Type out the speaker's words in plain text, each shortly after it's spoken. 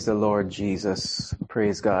The Lord Jesus.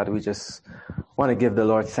 Praise God. We just want to give the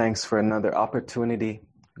Lord thanks for another opportunity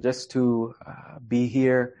just to be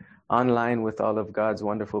here online with all of God's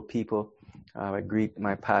wonderful people. I greet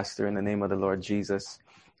my pastor in the name of the Lord Jesus,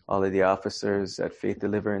 all of the officers at Faith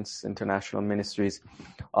Deliverance International Ministries,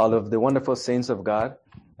 all of the wonderful saints of God,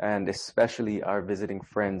 and especially our visiting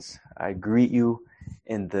friends. I greet you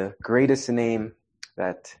in the greatest name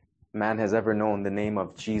that man has ever known, the name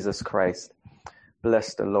of Jesus Christ.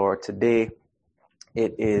 Bless the Lord. Today,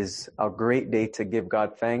 it is a great day to give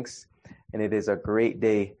God thanks, and it is a great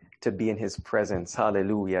day to be in His presence.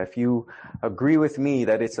 Hallelujah. If you agree with me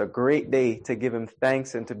that it's a great day to give Him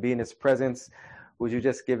thanks and to be in His presence, would you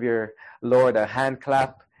just give your Lord a hand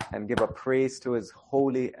clap and give a praise to His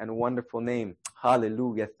holy and wonderful name?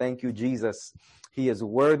 Hallelujah. Thank you, Jesus. He is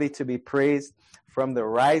worthy to be praised from the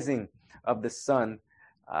rising of the sun,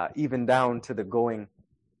 even down to the going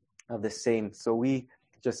of the same. So we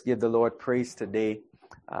just give the Lord praise today.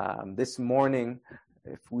 This morning,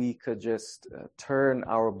 if we could just turn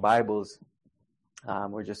our Bibles,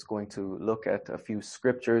 we're just going to look at a few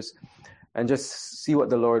scriptures and just see what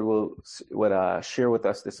the Lord would share with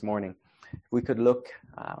us this morning. If we could look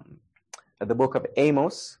at the book of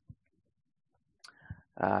Amos,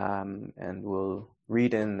 and we'll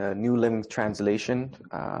read in the New Living Translation.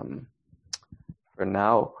 For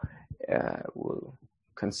now, we'll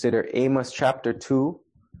consider Amos chapter 2,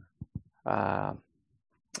 and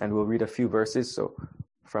we'll read a few verses. So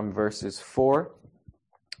from verses 4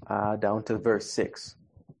 down to verse 6.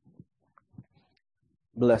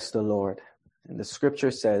 Bless the Lord. And the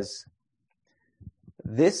scripture says,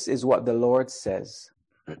 "This is what the Lord says.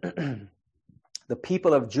 The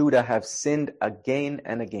people of Judah have sinned again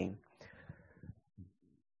and again,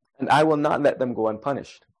 and I will not let them go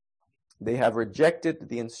unpunished. They have rejected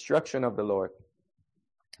the instruction of the Lord,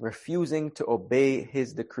 refusing to obey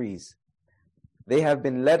His decrees. They have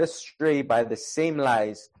been led astray by the same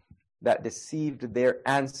lies that deceived their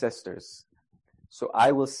ancestors. So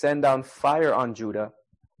I will send down fire on Judah,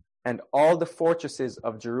 and all the fortresses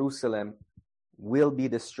of Jerusalem will be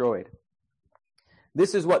destroyed.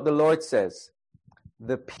 This is what the Lord says.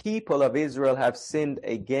 The people of Israel have sinned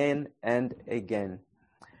again and again,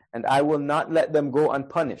 and I will not let them go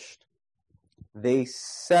unpunished. They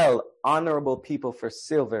sell honorable people for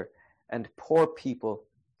silver and poor people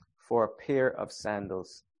for a pair of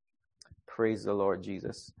sandals." Praise the Lord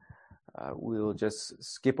Jesus. We'll just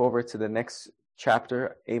skip over to the next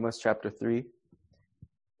chapter, Amos chapter 3,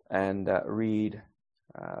 and read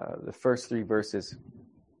the first 3 verses.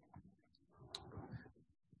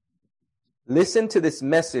 "Listen to this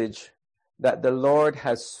message that the Lord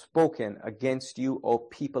has spoken against you, O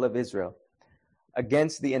people of Israel,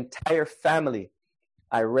 against the entire family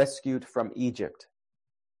I rescued from Egypt.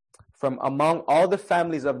 From among all the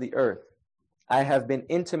families of the earth, I have been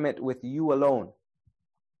intimate with you alone.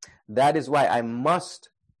 That is why I must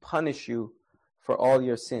punish you for all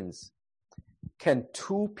your sins. Can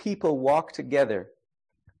 2 people walk together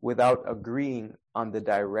without agreeing on the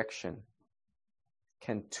direction?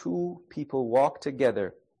 Can 2 people walk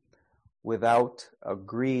together without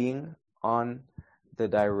agreeing on the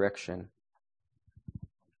direction?"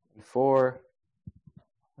 For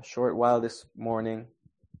a short while this morning,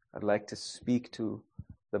 I'd like to speak to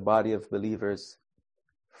the body of believers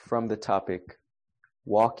from the topic,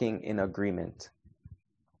 walking in agreement.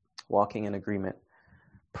 Walking in agreement.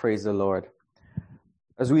 Praise the Lord.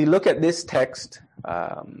 As we look at this text,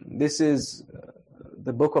 this is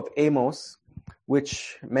the book of Amos,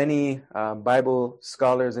 which many Bible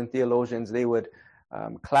scholars and theologians, they would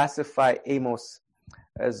classify Amos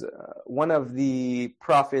as one of the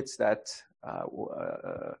prophets that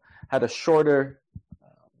had a shorter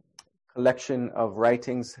collection of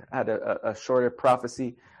writings, had a shorter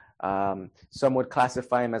prophecy. Some would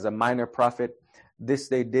classify him as a minor prophet. This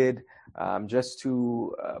they did just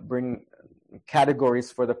to bring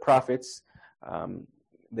categories for the prophets.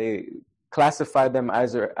 They classified them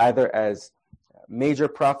either as major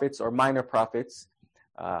prophets or minor prophets,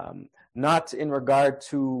 not in regard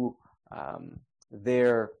to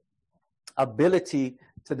their ability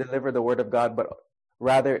to deliver the word of God, but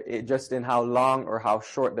rather just in how long or how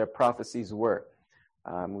short their prophecies were.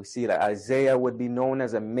 We see that Isaiah would be known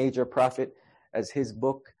as a major prophet, as his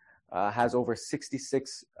book has over 60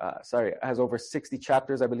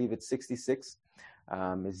 chapters. I believe it's 66.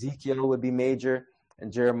 Ezekiel would be major,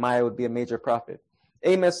 and Jeremiah would be a major prophet.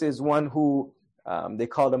 Amos is one who they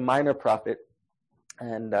called a minor prophet,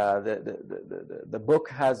 and the book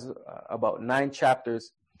has about 9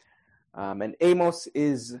 chapters. And Amos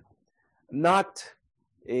is not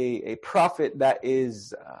a prophet that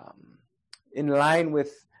is in line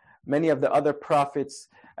with many of the other prophets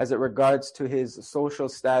as it regards to his social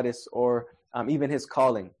status or even his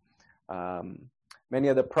calling. Many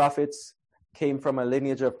of the prophets came from a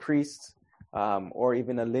lineage of priests or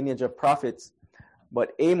even a lineage of prophets,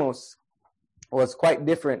 but Amos was quite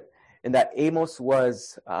different in that Amos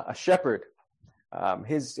was a shepherd.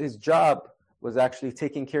 His job was actually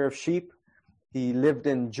taking care of sheep. He lived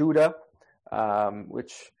in Judah,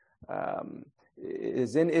 which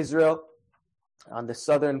is in Israel, on the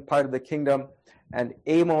southern part of the kingdom. And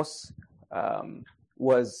Amos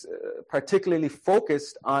was particularly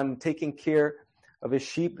focused on taking care of his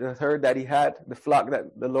sheep, the herd that he had, the flock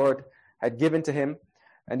that the Lord had given to him.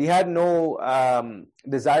 And he had no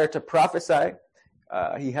desire to prophesy.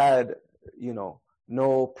 He had,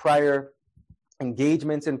 no prior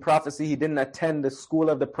engagements in prophecy. He didn't attend the school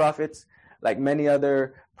of the prophets like many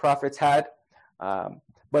other prophets had.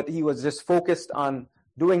 But he was just focused on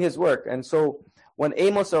doing his work. And so when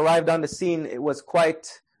Amos arrived on the scene, it was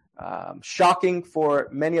quite shocking for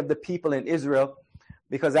many of the people in Israel,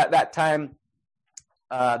 because at that time,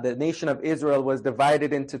 the nation of Israel was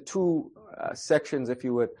divided into two sections, if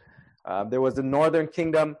you would. There was the northern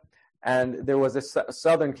kingdom and there was a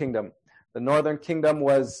southern kingdom. The northern kingdom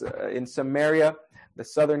was in Samaria. The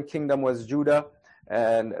southern kingdom was Judah,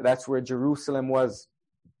 and that's where Jerusalem was.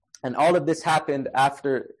 And all of this happened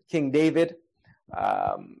after King David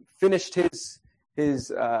finished his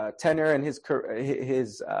tenure and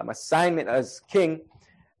his assignment as king,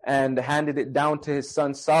 and handed it down to his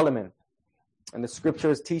son Solomon. And the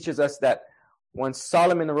scriptures teaches us that when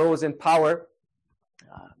Solomon rose in power,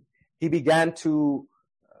 he began to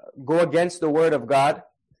go against the word of God.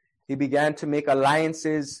 He began to make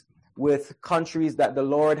alliances with countries that the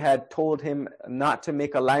Lord had told him not to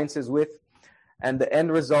make alliances with. And the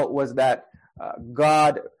end result was that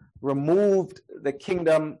God removed the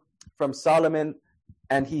kingdom from Solomon,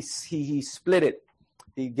 and he split it.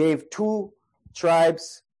 He gave 2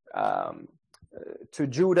 tribes to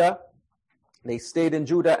Judah. They stayed in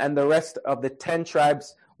Judah, and the rest of the 10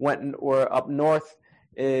 tribes were up north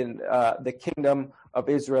in the kingdom of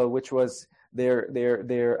Israel, which was their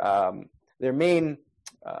main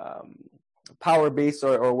power base,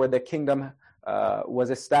 or where the kingdom was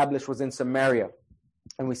established, was in Samaria.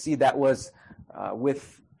 And we see that was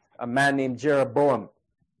with a man named Jeroboam.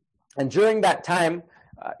 And during that time,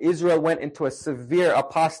 Israel went into a severe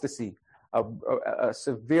apostasy, a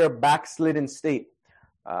severe backslidden state.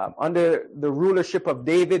 Under the rulership of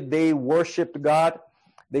David, they worshipped God.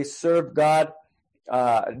 They served God.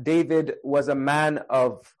 David was a man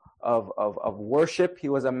of worship. He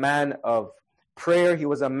was a man of prayer. He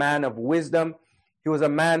was a man of wisdom. He was a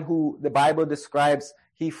man who the Bible describes,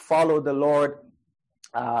 he followed the Lord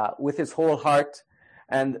with his whole heart.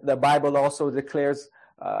 And the Bible also declares,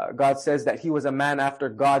 God says that he was a man after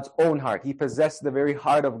God's own heart. He possessed the very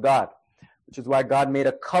heart of God, which is why God made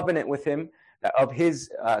a covenant with him that of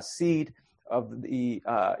his seed, of the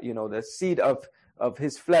seed of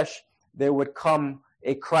his flesh, there would come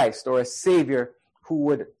a Christ or a Savior who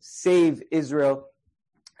would save Israel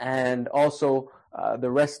and also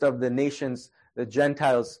the rest of the nations, the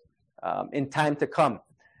Gentiles, in time to come.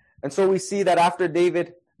 And so we see that after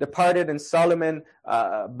David departed and Solomon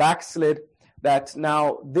backslid, that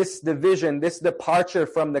now this division, this departure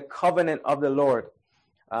from the covenant of the Lord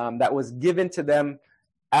that was given to them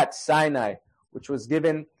at Sinai, which was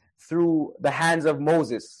given through the hands of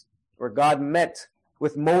Moses, where God met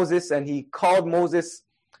with Moses and he called Moses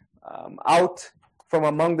out from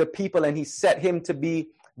among the people, and he set him to be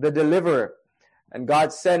the deliverer. And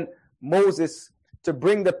God sent Moses to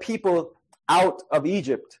bring the people out of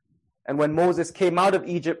Egypt. And when Moses came out of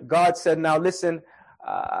Egypt, God said, now listen,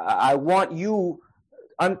 I want you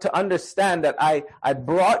to understand that I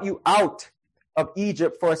brought you out of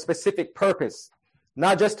Egypt for a specific purpose,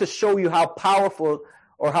 not just to show you how powerful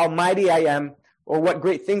or how mighty I am or what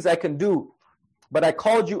great things I can do, but I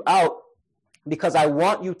called you out because I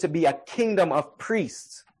want you to be a kingdom of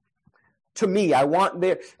priests to me. I want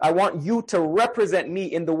you to represent me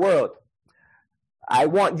in the world. I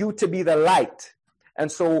want you to be the light.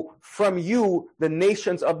 And so from you, the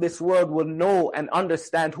nations of this world will know and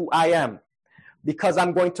understand who I am, because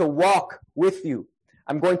I'm going to walk with you.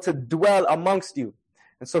 I'm going to dwell amongst you.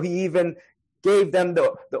 And so he even gave them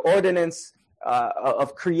the ordinance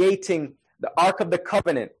of creating the Ark of the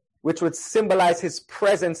Covenant, which would symbolize his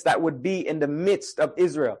presence that would be in the midst of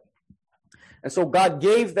Israel. And so God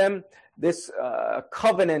gave them this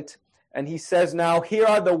covenant, and he says, now here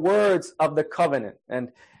are the words of the covenant.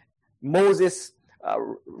 And Moses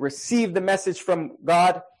received the message from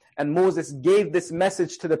God, and Moses gave this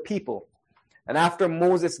message to the people. And after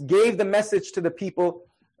Moses gave the message to the people,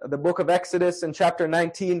 the book of Exodus in chapter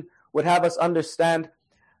 19 would have us understand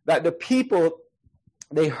that the people,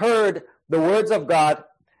 they heard the words of God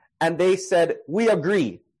and they said, we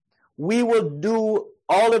agree. We will do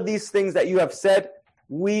all of these things that you have said.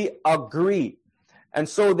 We agree. And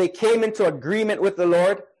so they came into agreement with the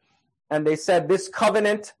Lord and they said, this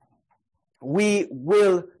covenant, we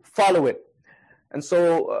will follow it. And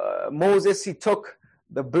so Moses, he took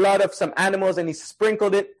the blood of some animals and he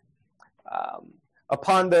sprinkled it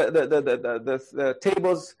upon the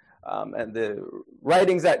tables and the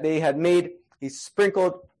writings that they had made. He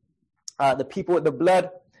sprinkled the people with the blood,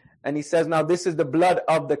 and he says, now this is the blood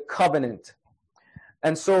of the covenant.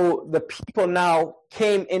 And so the people now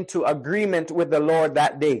came into agreement with the Lord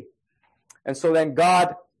that day. And so then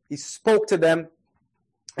God, he spoke to them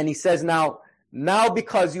and he says, now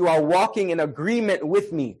because you are walking in agreement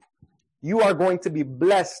with me, you are going to be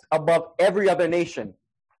blessed above every other nation.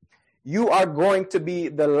 You are going to be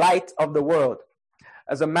the light of the world.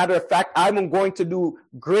 As a matter of fact, I'm going to do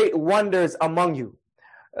great wonders among you.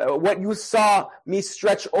 What you saw me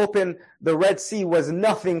stretch open the Red Sea was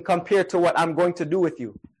nothing compared to what I'm going to do with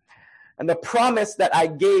you. And the promise that I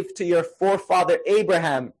gave to your forefather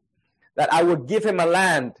Abraham, that I would give him a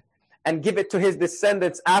land and give it to his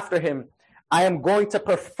descendants after him, I am going to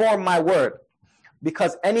perform my word.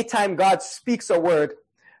 Because anytime God speaks a word,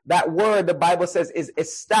 that word, the Bible says, is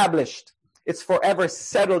established. It's forever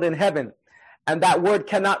settled in heaven. And that word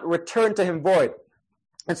cannot return to him void.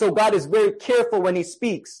 And so God is very careful when he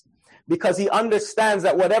speaks, because he understands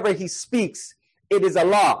that whatever he speaks, it is a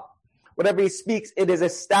law. Whatever he speaks, it is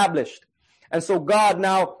established. And so God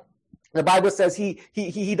now, the Bible says he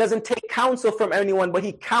doesn't take counsel from anyone, but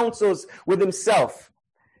he counsels with himself.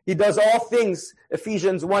 He does all things,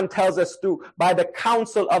 Ephesians 1 tells us, through by the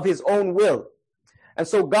counsel of his own will. And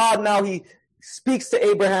so God now, he speaks to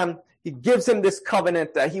Abraham. He gives him this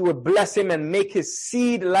covenant that he would bless him and make his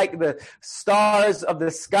seed like the stars of the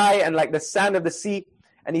sky and like the sand of the sea.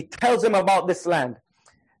 And he tells him about this land.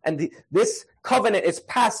 And this covenant is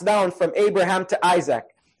passed down from Abraham to Isaac,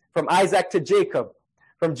 from Isaac to Jacob,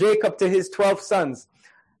 from Jacob to his 12 sons,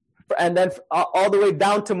 and then all the way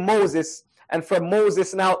down to Moses, and from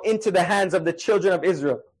Moses now into the hands of the children of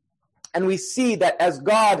Israel. And we see that as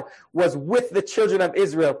God was with the children of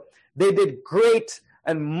Israel, they did great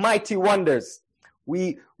and mighty wonders.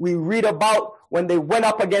 We read about when they went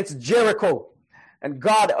up against Jericho, and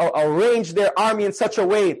God arranged their army in such a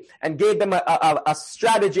way and gave them a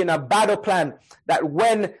strategy and a battle plan that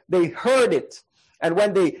when they heard it and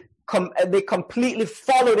when they completely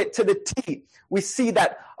followed it to the T, we see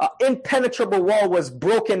that an impenetrable wall was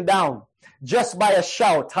broken down just by a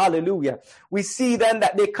shout. Hallelujah. We see then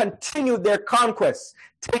that they continued their conquest,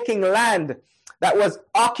 taking land that was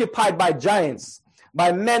occupied by giants,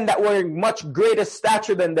 by men that were in much greater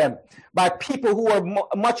stature than them, by people who were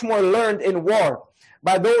much more learned in war,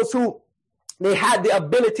 by those who they had the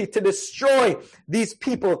ability to destroy these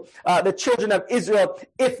people, the children of Israel,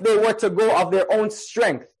 if they were to go of their own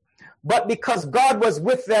strength. But because God was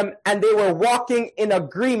with them and they were walking in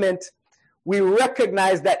agreement, we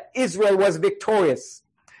recognize that Israel was victorious.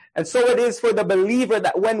 And so it is for the believer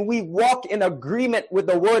that when we walk in agreement with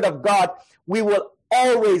the word of God, we will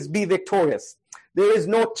always be victorious. There is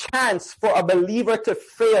no chance for a believer to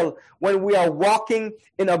fail when we are walking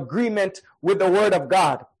in agreement with the word of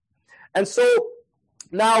God. And so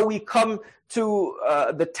now we come to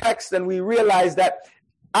the text and we realize that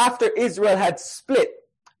after Israel had split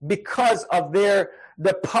because of their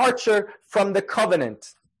departure from the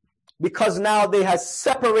covenant, because now they have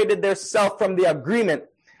separated themselves from the agreement,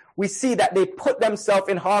 we see that they put themselves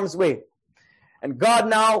in harm's way. And God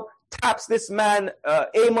now taps this man,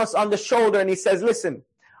 Amos, on the shoulder, and he says, listen,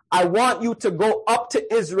 I want you to go up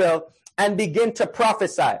to Israel and begin to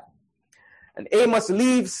prophesy. And Amos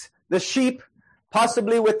leaves the sheep,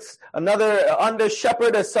 possibly with another under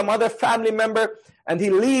shepherd or some other family member, and he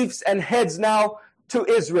leaves and heads now to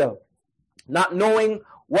Israel, not knowing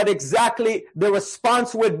what exactly the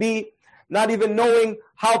response would be, not even knowing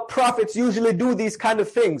how prophets usually do these kind of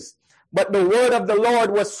things. But the word of the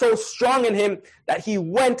Lord was so strong in him that he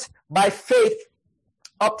went by faith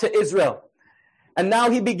up to Israel. And now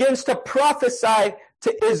he begins to prophesy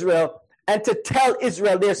to Israel and to tell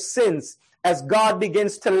Israel their sins as God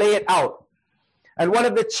begins to lay it out. And one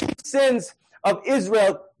of the chief sins of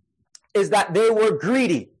Israel is that they were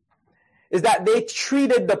greedy, is that they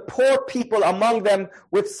treated the poor people among them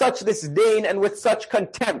with such disdain and with such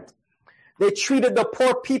contempt. They treated the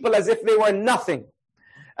poor people as if they were nothing.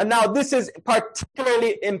 And now this is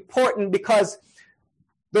particularly important because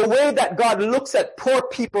the way that God looks at poor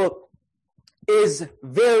people is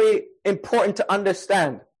very important to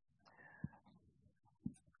understand.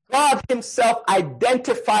 God himself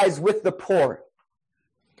identifies with the poor.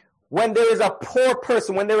 When there is a poor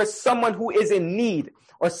person, when there is someone who is in need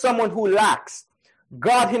or someone who lacks,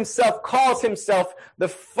 God himself calls himself the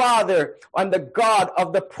Father and the God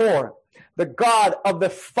of the poor, the God of the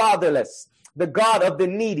fatherless, the God of the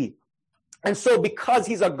needy. And so because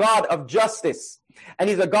he's a God of justice and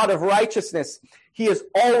he's a God of righteousness, he is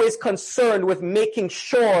always concerned with making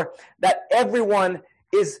sure that everyone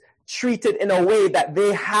is treated in a way that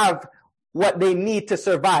they have what they need to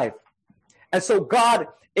survive. And so God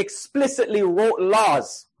explicitly wrote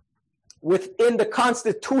laws within the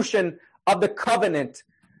constitution of the covenant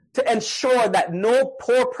to ensure that no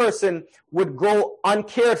poor person would go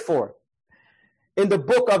uncared for. In the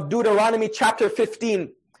book of Deuteronomy chapter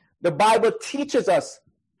 15, the Bible teaches us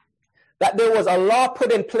that there was a law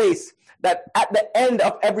put in place that at the end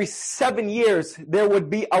of every 7 years, there would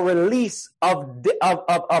be a release of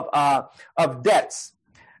debts.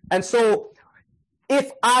 And so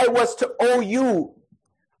if I was to owe you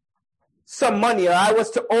some money, or I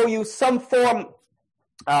was to owe you some form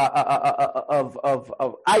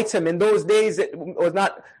of item, in those days it was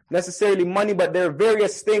not necessarily money, but there are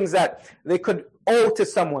various things that they could owe to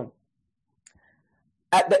someone.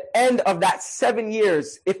 At the end of that 7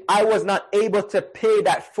 years, if I was not able to pay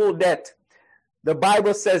that full debt, the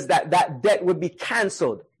Bible says that that debt would be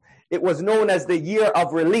canceled. It was known as the year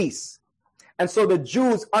of release. And so the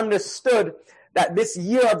Jews understood that this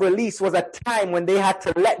year of release was a time when they had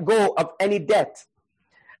to let go of any debt.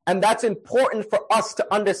 And that's important for us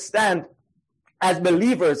to understand as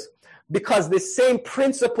believers, because the same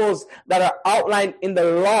principles that are outlined in the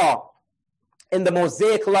law, in the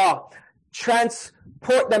Mosaic law,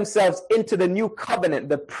 transport themselves into the new covenant,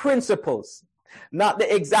 the principles, not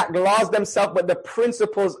the exact laws themselves, but the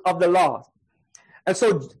principles of the law. And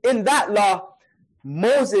so in that law,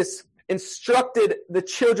 Moses instructed the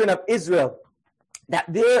children of Israel that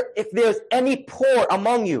if there's any poor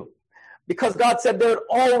among you, because God said there would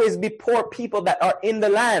always be poor people that are in the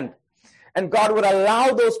land, and God would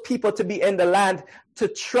allow those people to be in the land to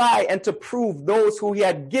try and to prove those who he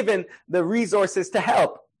had given the resources to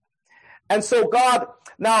help. And so God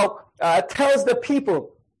now tells the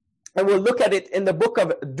people, and we'll look at it in the book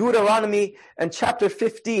of Deuteronomy and chapter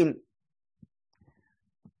 15,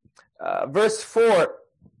 verse 4,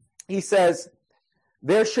 he says,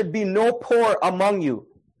 "There should be no poor among you,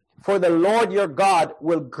 for the Lord your God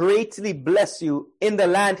will greatly bless you in the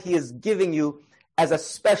land he is giving you as a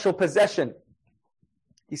special possession."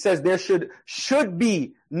 He says there should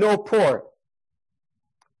be no poor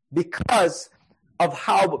because of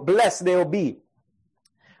how blessed they will be.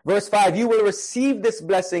 Verse 5, "You will receive this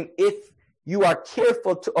blessing if you are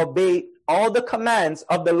careful to obey all the commands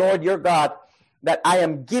of the Lord your God that I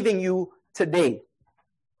am giving you today.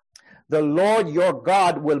 The Lord your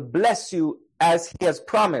God will bless you as he has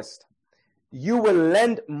promised. You will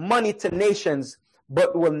lend money to nations,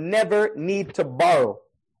 but will never need to borrow.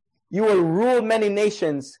 You will rule many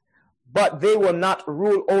nations, but they will not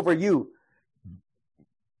rule over you.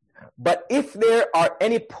 But if there are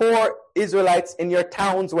any poor Israelites in your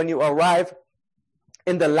towns when you arrive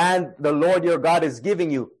in the land the Lord your God is giving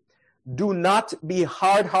you, do not be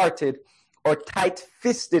hard-hearted or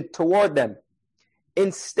tight-fisted toward them.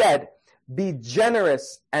 Instead, be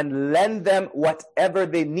generous and lend them whatever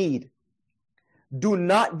they need. Do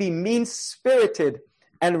not be mean-spirited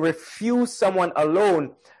and refuse someone a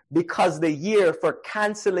loan, because the year for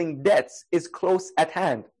canceling debts is close at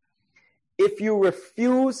hand. If you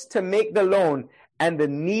refuse to make the loan and the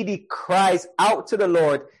needy cries out to the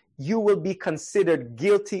Lord, you will be considered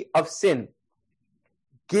guilty of sin.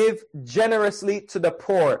 Give generously to the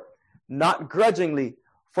poor, not grudgingly,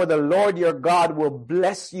 for the Lord your God will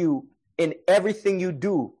bless you in everything you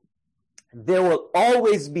do. There will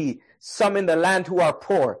always be some in the land who are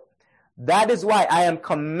poor. That is why I am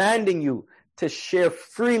commanding you to share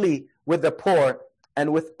freely with the poor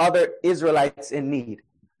and with other Israelites in need."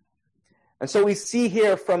 And so we see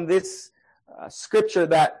here from this scripture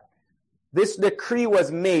that this decree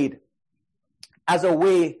was made as a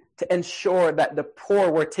way to ensure that the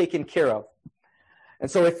poor were taken care of. And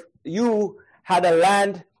so if you had a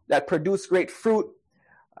land that produced great fruit,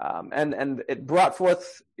 and it brought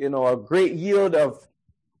forth, a great yield of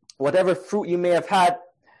whatever fruit you may have had,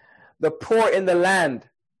 the poor in the land,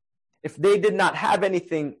 if they did not have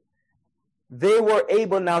anything, they were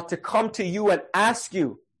able now to come to you and ask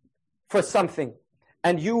you for something.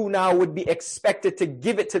 And you now would be expected to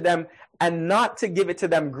give it to them and not to give it to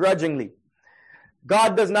them grudgingly.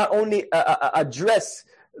 God does not only address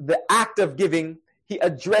the act of giving, he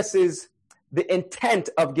addresses the intent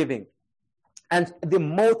of giving and the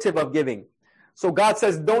motive of giving. So God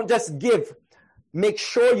says, don't just give. Make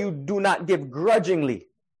sure you do not give grudgingly,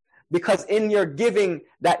 because in your giving,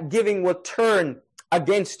 that giving will turn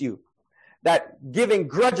against you. That giving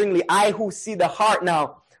grudgingly, I who see the heart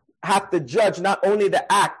now have to judge not only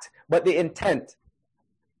the act, but the intent.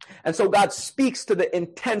 And so God speaks to the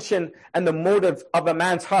intention and the motive of a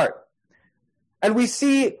man's heart. And we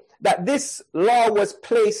see that this law was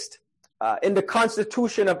placed in the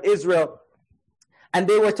constitution of Israel, and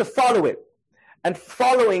they were to follow it. And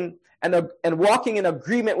following and walking in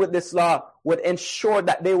agreement with this law would ensure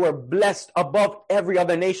that they were blessed above every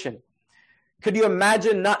other nation. Could you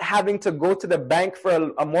imagine not having to go to the bank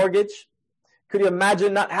for a mortgage? Could you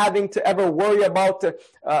imagine not having to ever worry about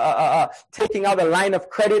taking out a line of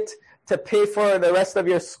credit to pay for the rest of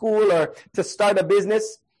your school or to start a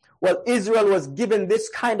business? Well, Israel was given this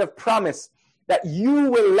kind of promise that you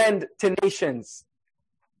will lend to nations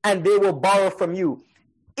and they will borrow from you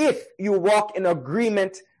if you walk in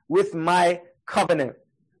agreement with my covenant.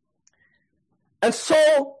 And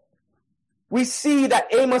so we see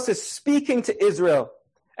that Amos is speaking to Israel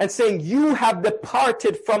and saying, you have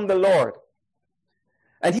departed from the Lord.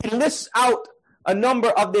 And he lists out a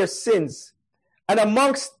number of their sins. And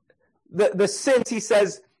amongst the sins, he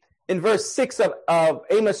says in verse 6 of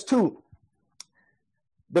Amos 2,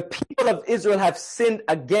 the people of Israel have sinned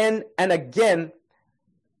again and again.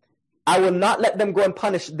 I will not let them go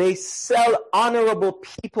unpunished. They sell honorable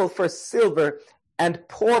people for silver and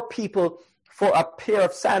poor people for a pair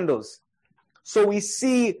of sandals. So we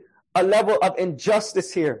see a level of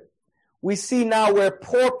injustice here. We see now where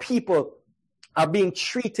poor people are being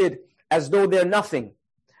treated as though they're nothing.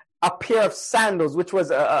 A pair of sandals, which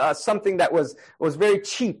was something that was very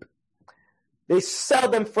cheap. They sell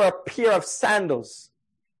them for a pair of sandals,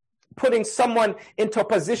 putting someone into a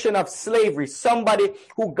position of slavery, somebody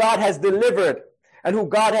who God has delivered and who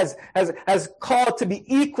God has called to be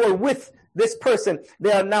equal with this person.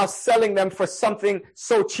 They are now selling them for something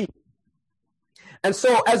so cheap. And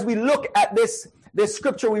so as we look at this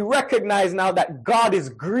scripture, we recognize now that God is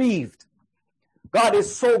grieved. God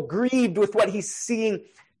is so grieved with what he's seeing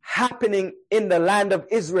happening in the land of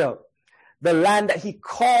Israel, the land that he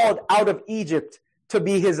called out of Egypt to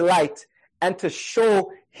be his light and to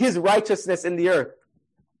show his righteousness in the earth.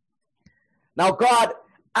 Now God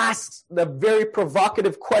asks the very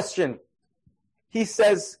provocative question. He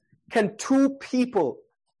says, can two people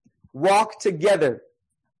walk together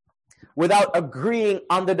without agreeing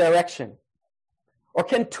on the direction? Or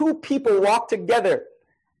can two people walk together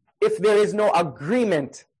if there is no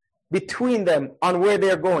agreement between them on where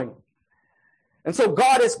they're going? And so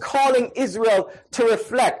God is calling Israel to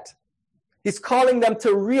reflect. He's calling them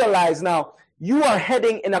to realize now, you are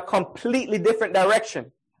heading in a completely different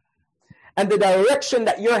direction. And the direction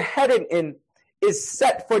that you're heading in is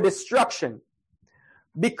set for destruction.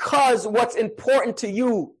 Because what's important to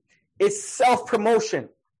you is self-promotion,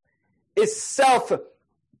 is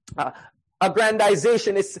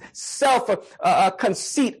self-aggrandization, is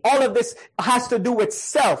self-conceit. All of this has to do with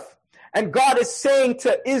self. And God is saying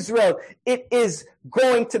to Israel, it is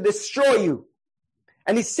going to destroy you.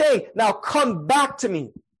 And he's saying, now come back to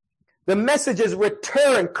me. The message is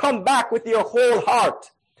return, come back with your whole heart,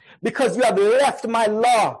 because you have left my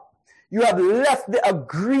law. You have left the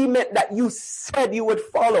agreement that you said you would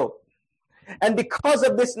follow. And because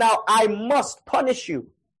of this now, I must punish you.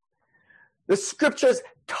 The scriptures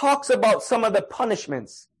talks about some of the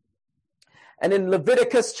punishments. And in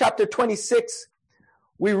Leviticus chapter 26,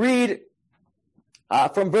 we read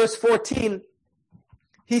from verse 14,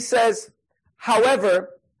 he says, however,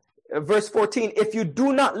 verse 14, if you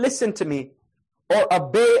do not listen to me or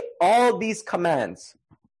obey all these commands,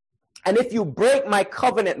 and if you break my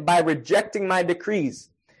covenant by rejecting my decrees,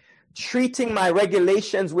 treating my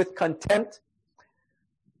regulations with contempt,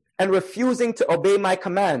 and refusing to obey my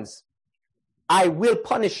commands, I will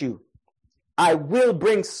punish you. I will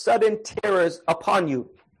bring sudden terrors upon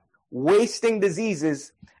you, wasting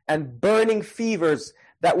diseases and burning fevers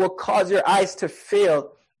that will cause your eyes to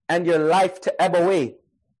fail and your life to ebb away.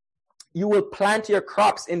 You will plant your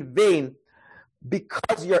crops in vain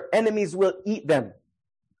because your enemies will eat them.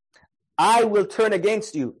 I will turn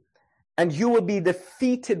against you, and you will be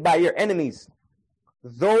defeated by your enemies.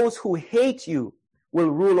 Those who hate you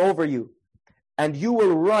will rule over you, and you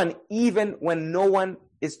will run even when no one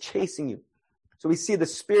is chasing you. So we see the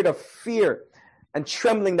spirit of fear and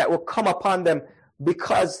trembling that will come upon them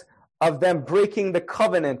because of them breaking the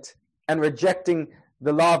covenant and rejecting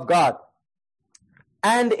the law of God.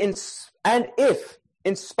 And if,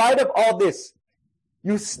 in spite of all this,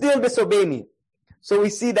 you still disobey me. So we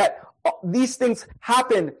see that these things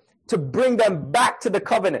happen to bring them back to the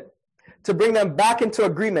covenant, to bring them back into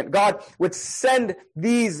agreement. God would send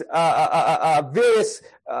these various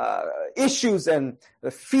issues and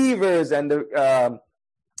the fevers and the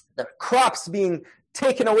crops being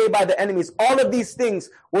taken away by the enemies. All of these things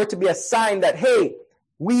were to be a sign that, hey,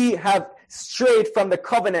 we have strayed from the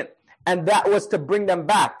covenant, and that was to bring them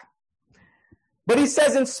back. But he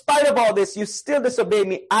says, in spite of all this, you still disobey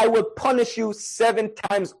me. I will punish you 7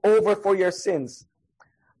 times over for your sins.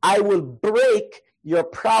 I will break your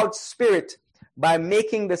proud spirit by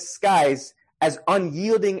making the skies as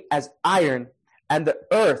unyielding as iron and the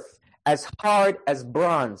earth as hard as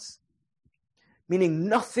bronze. Meaning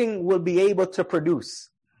nothing will be able to produce.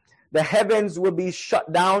 The heavens will be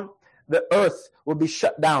shut down. The earth will be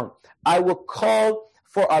shut down. I will call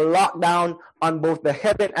for a lockdown on both the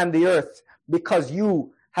heaven and the earth because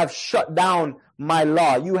you have shut down my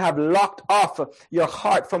law. You have locked off your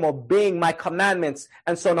heart from obeying my commandments.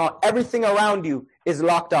 And so now everything around you is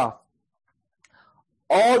locked off.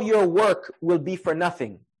 All your work will be for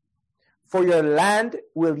nothing. For your land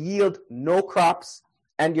will yield no crops,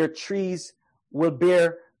 and your trees will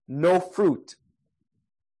bear no fruit.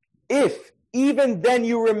 If even then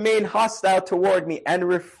you remain hostile toward me and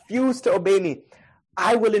refuse to obey me,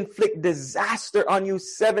 I will inflict disaster on you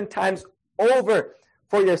 7 times over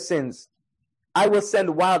for your sins. I will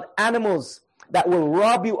send wild animals that will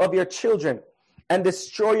rob you of your children and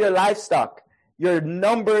destroy your livestock. Your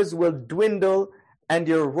numbers will dwindle and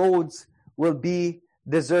your roads will be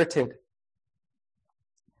deserted.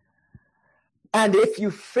 And if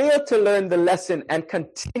you fail to learn the lesson and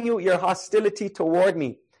continue your hostility toward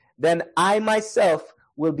me, then I myself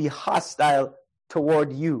will be hostile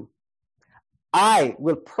toward you. I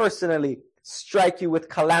will personally strike you with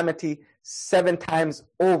calamity 7 times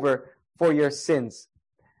over for your sins.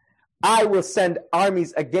 I will send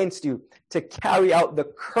armies against you to carry out the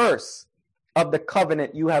curse of the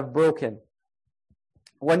covenant you have broken.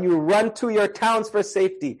 When you run to your towns for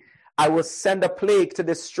safety, I will send a plague to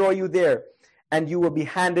destroy you there, and you will be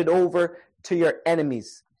handed over to your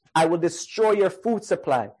enemies. I will destroy your food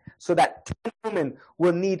supply so that 10 women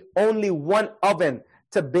will need only 1 oven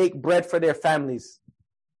to bake bread for their families.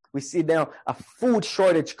 We see now a food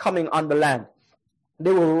shortage coming on the land.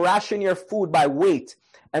 They will ration your food by weight,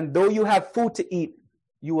 and though you have food to eat,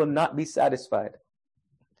 you will not be satisfied.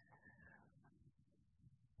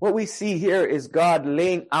 What we see here is God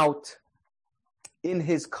laying out in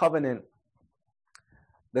his covenant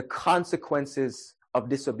the consequences of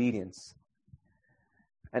disobedience.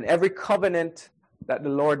 And every covenant that the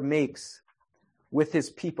Lord makes with his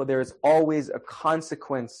people, there is always a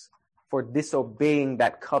consequence for disobeying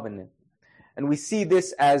that covenant. And we see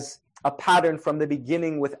this as a pattern from the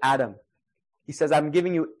beginning with Adam. He says, I'm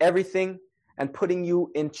giving you everything and putting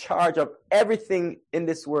you in charge of everything in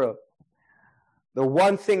this world. The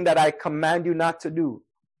one thing that I command you not to do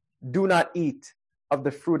not eat of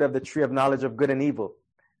the fruit of the tree of knowledge of good and evil,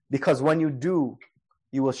 because when you do,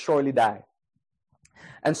 you will surely die.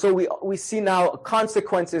 And so we see now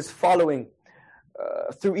consequences following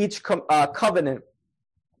through each covenant.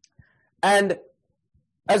 And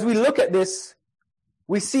as we look at this,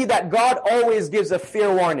 we see that God always gives a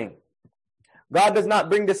fair warning. God does not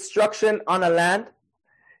bring destruction on a land.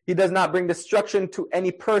 He does not bring destruction to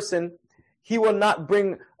any person. He will not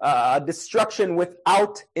bring destruction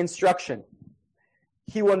without instruction.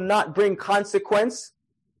 He will not bring consequence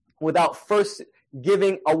without first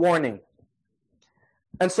giving a warning.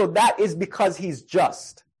 And so that is because he's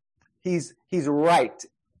just. He's right.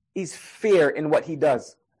 He's fair in what he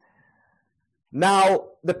does. Now,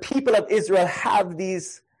 the people of Israel have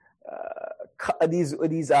these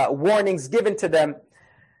warnings given to them.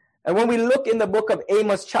 And when we look in the book of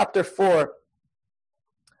Amos chapter 4,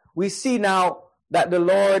 we see now that the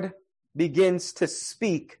Lord begins to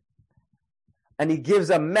speak, and he gives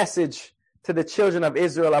a message to the children of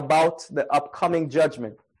Israel about the upcoming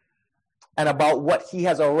judgment and about what he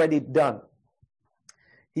has already done.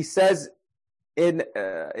 He says in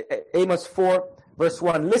Amos 4, verse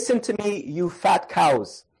 1, listen to me, you fat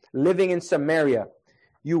cows living in Samaria,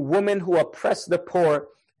 you women who oppress the poor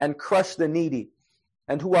and crush the needy,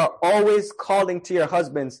 and who are always calling to your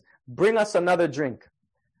husbands, bring us another drink.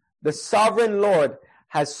 The sovereign Lord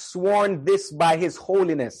has sworn this by his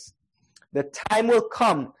holiness. The time will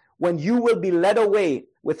come when you will be led away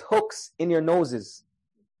with hooks in your noses.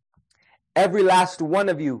 Every last one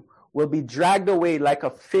of you will be dragged away like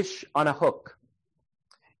a fish on a hook.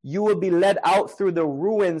 You will be led out through the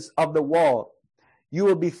ruins of the wall. You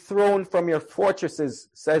will be thrown from your fortresses,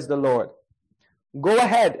 says the Lord. Go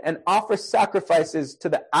ahead and offer sacrifices to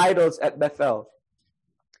the idols at Bethel.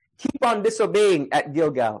 Keep on disobeying at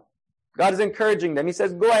Gilgal. God is encouraging them. He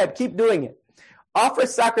says, go ahead, keep doing it. Offer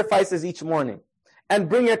sacrifices each morning and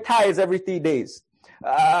bring your tithes every 3 days.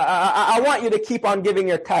 I want you to keep on giving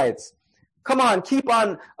your tithes. Come on, keep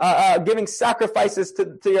on giving sacrifices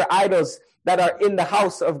to your idols that are in the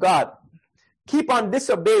house of God. Keep on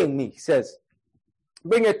disobeying me, he says.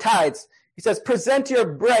 Bring your tithes. He says, present your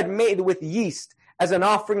bread made with yeast as an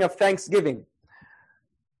offering of thanksgiving.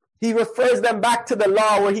 He refers them back to the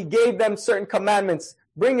law where he gave them certain commandments.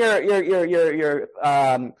 Bring your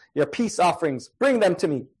peace offerings. Bring them to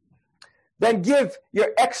me. Then give your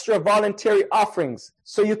extra voluntary offerings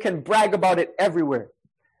so you can brag about it everywhere.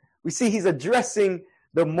 We see he's addressing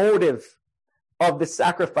the motive of the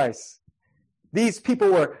sacrifice. These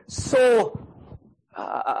people were so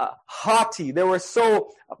haughty. They were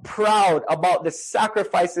so proud about the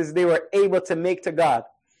sacrifices they were able to make to God.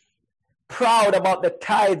 Proud about the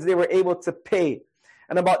tithes they were able to pay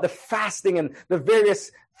and about the fasting and the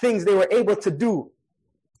various things they were able to do.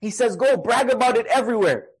 He says, go brag about it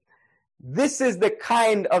everywhere. This is the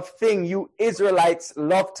kind of thing you Israelites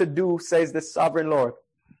love to do, says the sovereign Lord.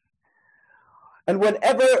 And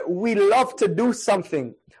whenever we love to do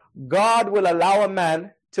something, God will allow a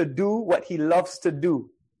man to do what he loves to do.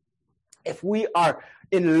 If we are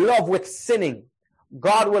in love with sinning,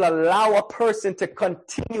 God will allow a person to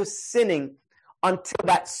continue sinning until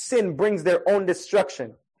that sin brings their own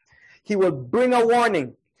destruction. He will bring a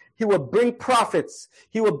warning. He will bring prophets.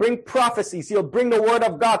 He will bring prophecies. He will bring the word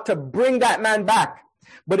of God to bring that man back.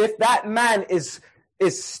 But if that man is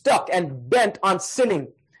stuck and bent on sinning,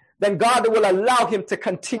 then God will allow him to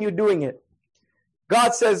continue doing it.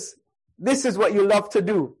 God says, this is what you love to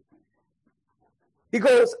do. He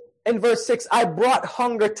goes in verse 6, I brought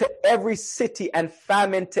hunger to every city and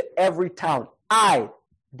famine to every town. I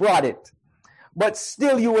brought it. But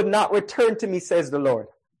still you would not return to me, says the Lord.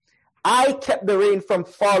 I kept the rain from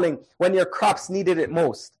falling when your crops needed it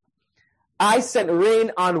most. I sent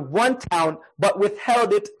rain on one town, but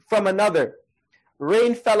withheld it from another.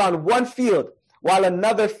 Rain fell on one field, while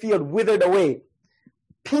another field withered away.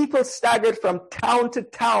 People staggered from town to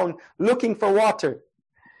town looking for water,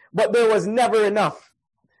 but there was never enough.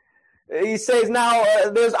 He says now,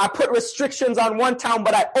 I put restrictions on one town,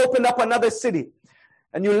 but I opened up another city.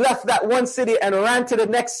 And you left that one city and ran to the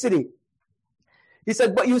next city. He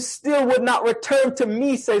said, but you still would not return to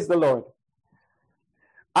me, says the Lord.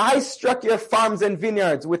 I struck your farms and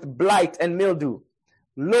vineyards with blight and mildew.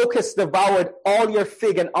 Locusts devoured all your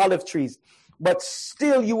fig and olive trees, but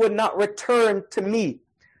still you would not return to me.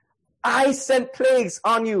 I sent plagues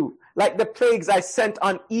on you, like the plagues I sent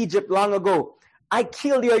on Egypt long ago. I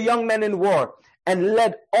killed your young men in war and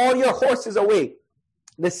led all your horses away.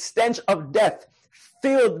 The stench of death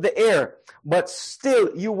filled the air, but still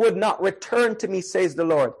you would not return to me, says the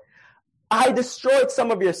Lord. I destroyed some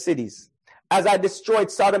of your cities, as I destroyed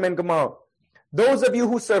Sodom and Gomorrah. Those of you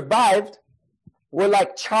who survived were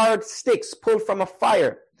like charred sticks pulled from a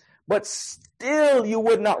fire, but still you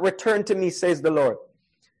would not return to me, says the Lord.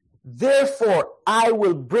 Therefore, I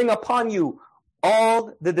will bring upon you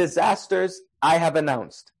all the disasters I have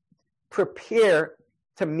announced. Prepare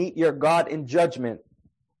to meet your God in judgment,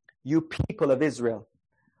 you people of Israel.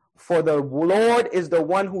 For the Lord is the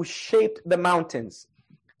one who shaped the mountains,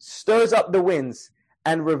 stirs up the winds,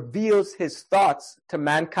 and reveals his thoughts to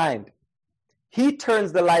mankind. He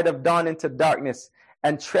turns the light of dawn into darkness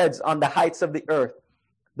and treads on the heights of the earth.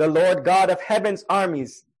 The Lord God of heaven's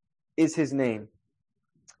armies is his name.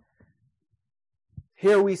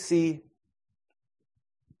 Here we see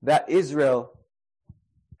that Israel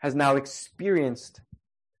has now experienced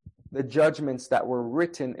the judgments that were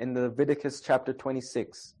written in Leviticus chapter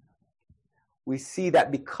 26. We see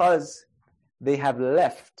that because they have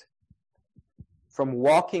left from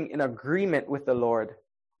walking in agreement with the Lord,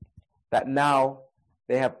 that now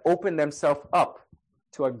they have opened themselves up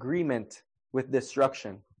to agreement with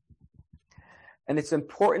destruction. And it's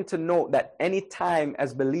important to note that any time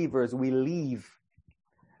as believers we leave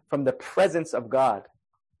from the presence of God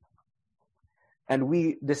and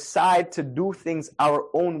we decide to do things our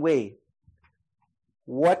own way,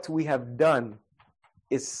 what we have done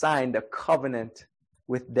is signed a covenant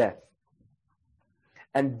with death.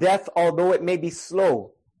 And death, although it may be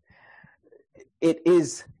slow, it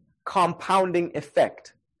is compounding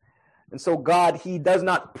effect. And so God, he does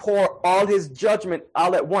not pour all his judgment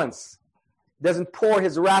all at once. Doesn't pour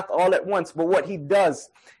his wrath all at once. But what he does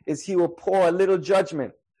is he will pour a little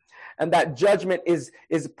judgment. And that judgment is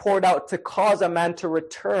poured out to cause a man to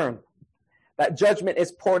return. That judgment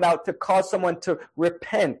is poured out to cause someone to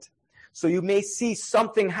repent. So you may see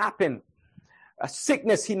something happen. A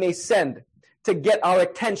sickness he may send to get our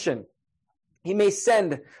attention. He may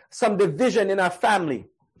send some division in our family.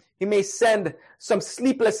 He may send some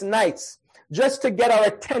sleepless nights just to get our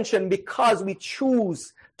attention because we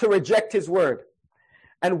choose to reject his word.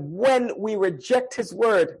 And when we reject his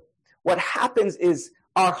word, what happens is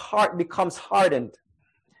our heart becomes hardened.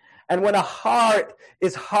 And when a heart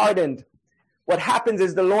is hardened, what happens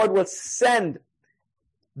is the Lord will send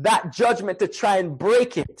that judgment to try and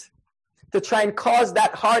break it, to try and cause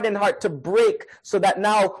that hardened heart to break so that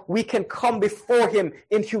now we can come before him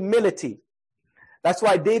in humility. That's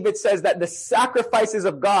why David says that the sacrifices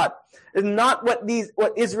of God is not what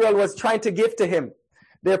Israel was trying to give to him,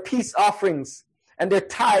 their peace offerings and their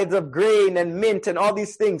tithes of grain and mint and all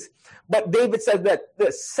these things. But David says that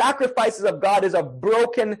the sacrifices of God is a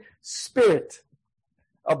broken spirit,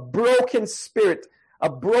 a broken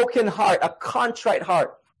heart, a contrite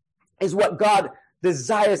heart is what God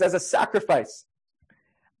desires as a sacrifice.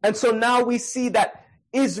 And so now we see that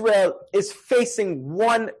Israel is facing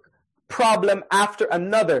one problem after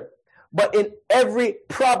another. But in every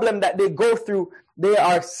problem that they go through, they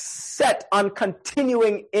are set on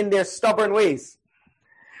continuing in their stubborn ways.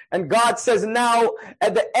 And God says now,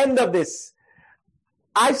 at the end of this,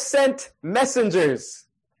 I've sent messengers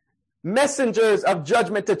of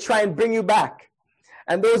judgment to try and bring you back.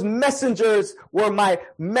 And those messengers were my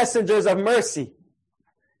messengers of mercy.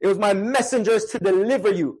 It was my messengers to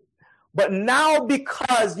deliver you. But now,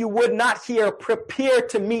 because you would not hear, prepare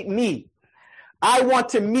to meet me. I want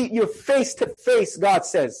to meet you face to face, God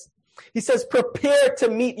says. He says, prepare to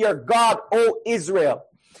meet your God, O Israel.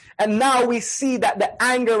 And now we see that the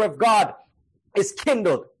anger of God is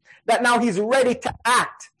kindled, that now he's ready to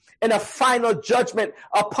act in a final judgment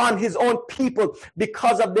upon his own people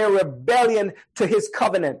because of their rebellion to his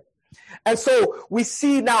covenant. And so we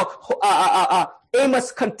see now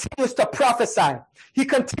Amos continues to prophesy. He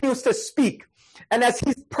continues to speak. And as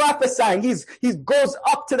he's prophesying, he goes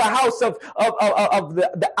up to the house of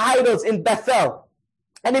the idols in Bethel.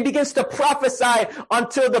 And he begins to prophesy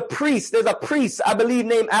until the priest, there's a priest, I believe,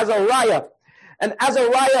 named Azariah. And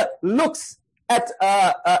Azariah looks at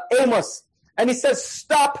Amos and he says,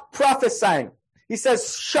 stop prophesying. He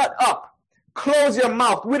says, shut up. Close your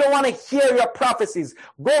mouth. We don't want to hear your prophecies.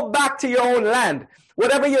 Go back to your own land.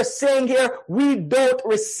 Whatever you're saying here, we don't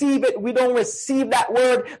receive it. We don't receive that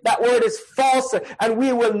word. That word is false, and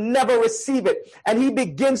we will never receive it. And he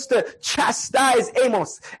begins to chastise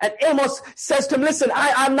Amos. And Amos says to him, listen,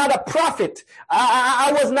 I'm not a prophet.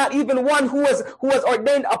 I was not even one who was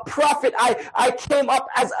ordained a prophet. I came up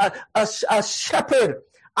as a shepherd.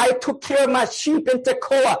 I took care of my sheep in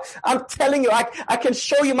Tekoa. I'm telling you, I can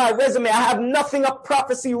show you my resume. I have nothing of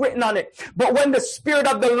prophecy written on it. But when the Spirit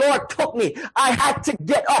of the Lord took me, I had to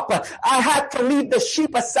get up. I had to leave the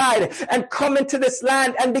sheep aside and come into this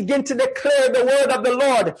land and begin to declare the word of the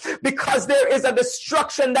Lord, because there is a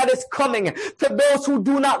destruction that is coming to those who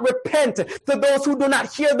do not repent, to those who do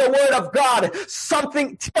not hear the word of God.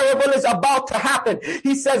 Something terrible is about to happen.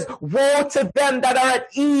 He says, woe to them that are at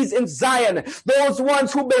ease in Zion, those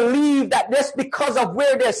ones who believe that just because of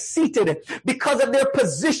where they're seated, because of their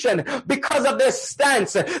position, because of their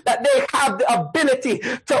stance, that they have the ability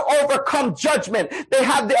to overcome judgment. They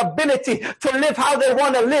have the ability to live how they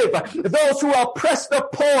want to live. Those who oppress the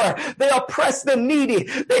poor, they oppress the needy.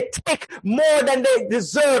 They take more than they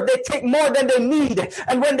deserve. They take more than they need.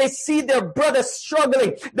 And when they see their brother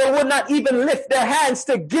struggling, they will not even lift their hands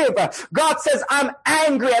to give. God says, I'm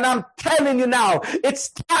angry, and I'm telling you now, it's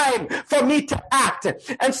time for me to act.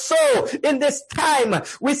 And so in this time,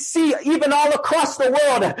 we see even all across the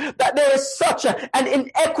world that there is such an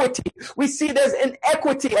inequity. We see there's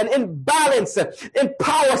inequity and imbalance in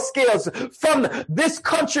power scales from this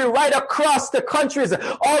country right across the countries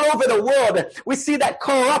all over the world. We see that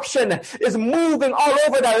corruption is moving all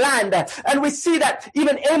over the land. And we see that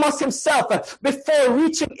even Amos himself, before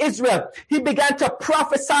reaching Israel, he began to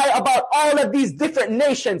prophesy about all of these different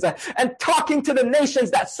nations and talking to the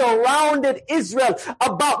nations that surrounded Israel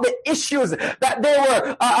about the issues that they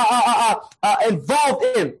were involved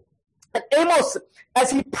in. And Amos, as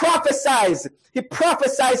he prophesies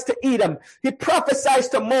to Edom, he prophesies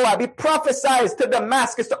to Moab, he prophesies to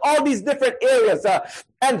Damascus, to all these different areas.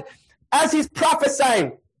 And as he's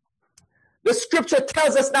prophesying, the scripture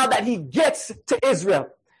tells us now that he gets to Israel,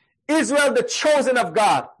 the chosen of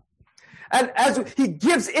God. And as he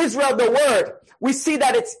gives Israel the word, we see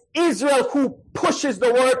that it's Israel who pushes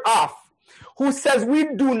the word off, who says,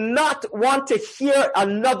 we do not want to hear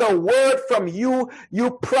another word from you,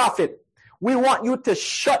 you prophet. We want you to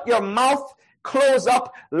shut your mouth, close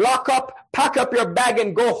up, lock up, pack up your bag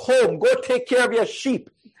and go home. Go take care of your sheep.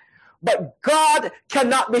 But God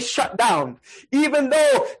cannot be shut down. Even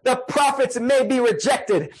though the prophets may be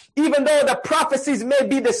rejected, even though the prophecies may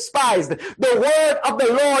be despised, the word of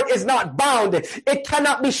the Lord is not bound. It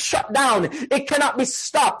cannot be shut down. It cannot be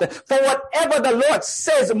stopped. For whatever the Lord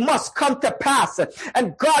says must come to pass.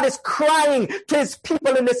 And God is crying to his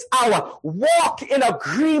people in this hour, walk in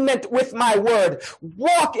agreement with my word.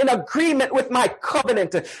 Walk in agreement with my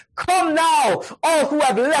covenant. Come now, all who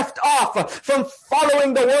have left off from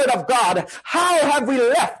following the word of God. How have we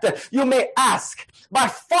left, you may ask? By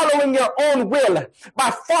following your own will,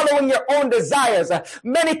 by following your own desires.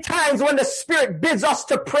 Many times when the Spirit bids us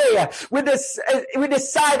to pray, we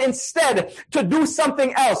decide instead to do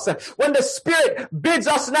something else. When the Spirit bids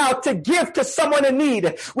us now to give to someone in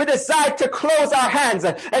need, we decide to close our hands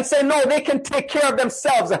and say, no, they can take care of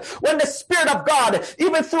themselves. When the Spirit of God,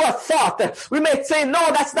 even through a thought, we may say,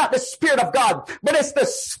 no, that's not the Spirit of God, but it's the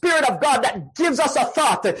Spirit of God that gives us a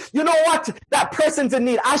thought. You know what? That person's in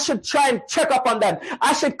need. I should try and check up on them.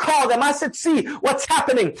 I should call them. I should see what's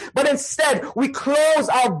happening. But instead, we close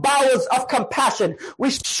our bowels of compassion.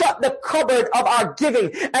 We shut the cupboard of our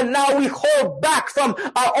giving. And now we hold back from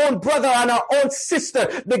our own brother and our own sister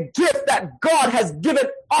the gift that God has given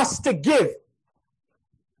us to give.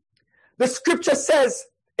 The scripture says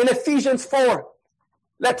in Ephesians 4,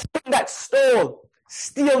 let him that stole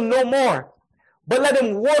steal no more, but let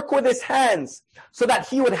him work with his hands so that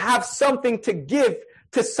he would have something to give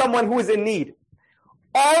to someone who is in need.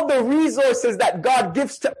 All the resources that God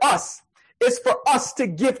gives to us is for us to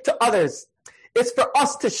give to others. It's for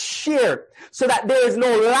us to share so that there is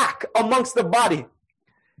no lack amongst the body.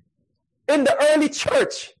 In the early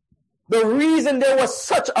church, the reason there was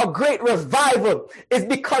such a great revival is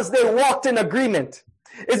because they walked in agreement.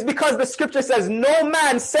 It's because the scripture says no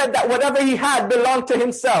man said that whatever he had belonged to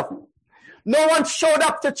himself. No one showed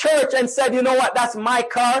up to church and said, you know what, that's my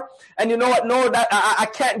car. And you know what, no, that I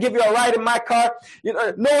can't give you a ride in my car. You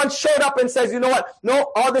know, no one showed up and says, you know what,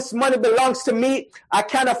 no, all this money belongs to me. I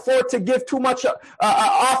can't afford to give too much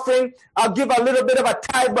offering. I'll give a little bit of a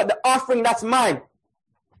tithe, but the offering, that's mine.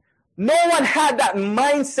 No one had that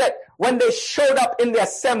mindset when they showed up in the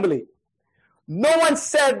assembly. No one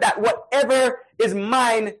said that whatever is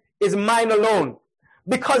mine alone.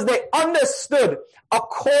 Because they understood,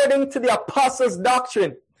 according to the apostles'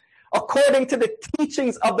 doctrine, according to the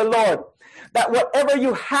teachings of the Lord, that whatever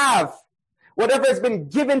you have, whatever has been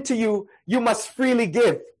given to you, you must freely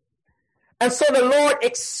give. And so the Lord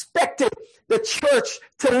expected the church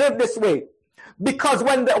to live this way. Because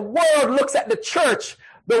when the world looks at the church,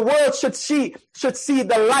 the world should see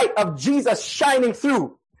the light of Jesus shining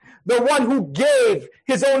through. The one who gave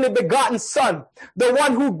his only begotten son, the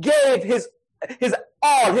one who gave his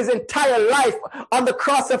all, his entire life on the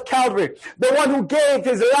cross of Calvary, the one who gave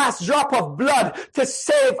his last drop of blood to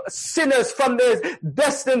save sinners from their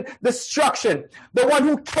destined destruction, the one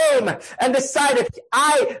who came and decided,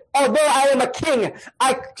 although I am a king,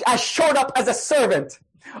 I showed up as a servant.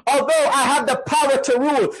 Although I have the power to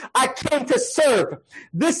rule, I came to serve.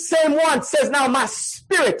 This same one says, now my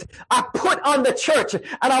spirit I put on the church, and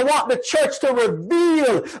I want the church to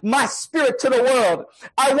reveal my spirit to the world.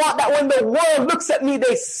 I want that when the world looks at me,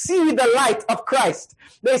 they see the light of Christ.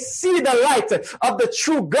 They see the light of the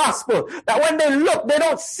true gospel. That when they look, they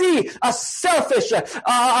don't see a selfish,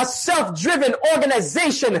 a self-driven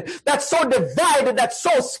organization that's so divided, that's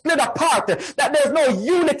so split apart, that there's no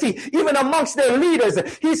unity even amongst their leaders.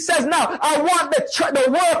 He says, now, I want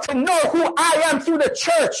the world to know who I am through the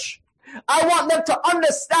church. I want them to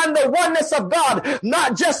understand the oneness of God,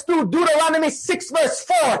 not just through Deuteronomy 6 verse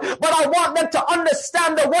 4, but I want them to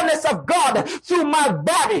understand the oneness of God through my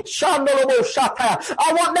body.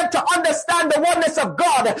 I want them to understand the oneness of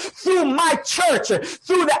God through my church,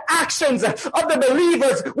 through the actions of the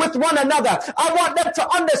believers with one another. I want them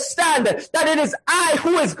to understand that it is I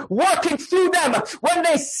who is working through them. When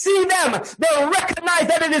they see them, they'll recognize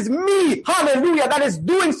that it is me, hallelujah, that is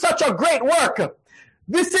doing such a great work.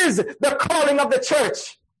 This is the calling of the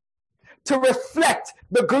church, to reflect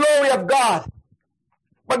the glory of God.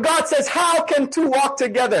 But God says, how can two walk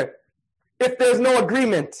together if there's no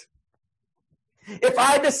agreement? If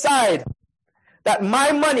I decide that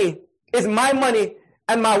my money is my money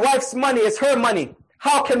and my wife's money is her money,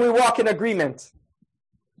 how can we walk in agreement?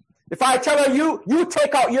 If I tell her, you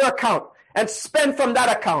take out your account and spend from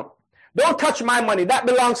that account. Don't touch my money. That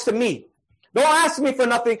belongs to me. Don't ask me for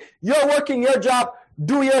nothing. You're working your job.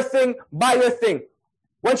 Do your thing, buy your thing.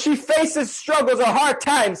 When she faces struggles or hard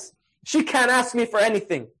times, she can't ask me for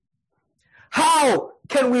anything. How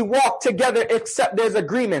can we walk together except there's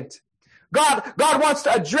agreement? God wants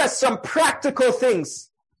to address some practical things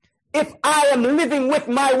if I am living with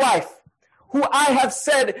my wife, who I have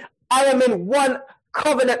said I am in one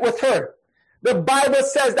covenant with her, the Bible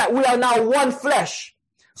says that we are now one flesh.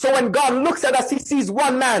 So when God looks at us, he sees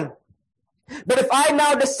one man. But if I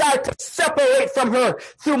now decide to separate from her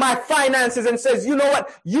through my finances and says, you know what,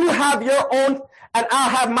 you have your own and I'll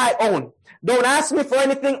have my own. Don't ask me for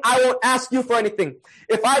anything. I won't ask you for anything.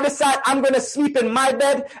 If I decide I'm going to sleep in my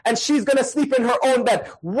bed and she's going to sleep in her own bed,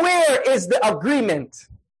 where is the agreement?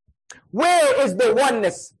 Where is the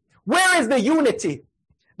oneness? Where is the unity?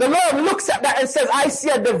 The Lord looks at that and says, I see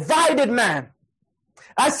a divided man.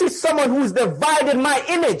 I see someone who's divided my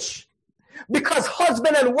image. Because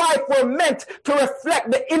husband and wife were meant to reflect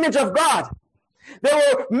the image of God. They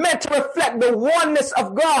were meant to reflect the oneness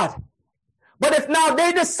of God. But if now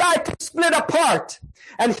they decide to split apart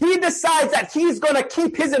and he decides that he's going to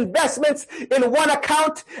keep his investments in one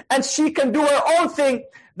account and she can do her own thing,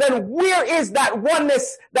 then where is that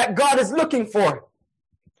oneness that God is looking for?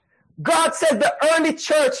 God said, the early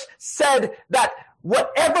church said that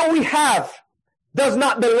whatever we have does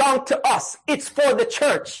not belong to us. It's for the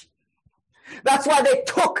church. That's why they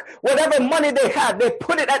took whatever money they had, they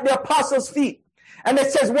put it at the apostles' feet. And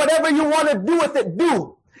it says, whatever you want to do with it,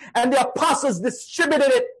 do. And the apostles distributed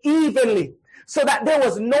it evenly so that there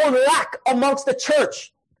was no lack amongst the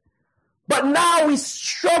church. But now we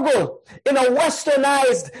struggle in a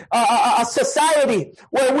westernized society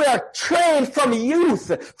where we are trained from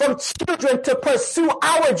youth, from children to pursue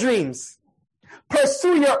our dreams.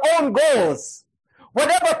 Pursue your own goals.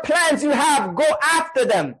 Whatever plans you have, go after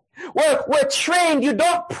them. We're trained. You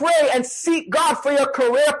don't pray and seek God for your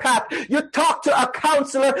career path. You talk to a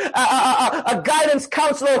counselor, a guidance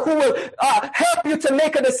counselor who will help you to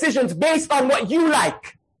make a decision based on what you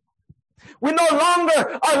like. We no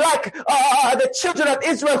longer are like the children of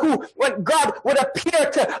Israel who, when God would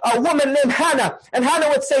appear to a woman named Hannah, and Hannah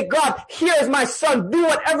would say, God, here is my son. Do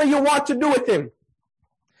whatever you want to do with him.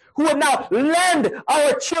 Who would now lend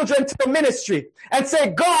our children to the ministry and say,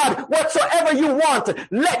 God, whatsoever you want,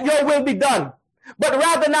 let your will be done. But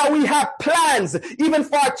rather now we have plans, even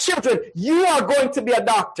for our children. You are going to be a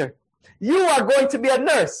doctor. You are going to be a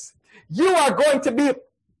nurse. You are going to be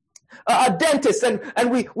a dentist.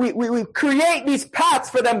 And we create these paths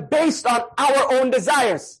for them based on our own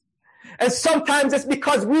desires. And sometimes it's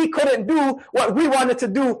because we couldn't do what we wanted to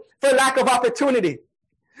do for lack of opportunity.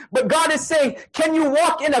 But God is saying, can you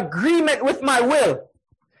walk in agreement with my will?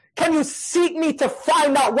 Can you seek me to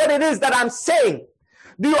find out what it is that I'm saying?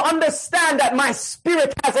 Do you understand that my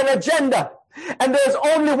spirit has an agenda and there's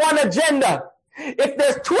only one agenda? If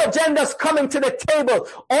there's two agendas coming to the table,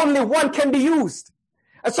 only one can be used.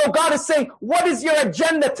 And so God is saying, what is your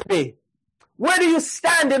agenda today? Where do you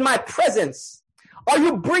stand in my presence? Are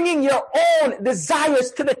you bringing your own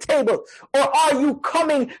desires to the table, or are you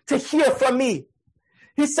coming to hear from me?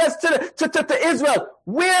 He says to Israel,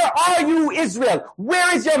 where are you, Israel?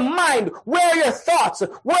 Where is your mind? Where are your thoughts?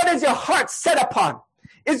 What is your heart set upon?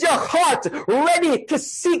 Is your heart ready to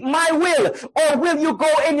seek my will, or will you go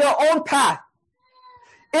in your own path?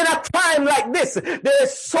 In a time like this, there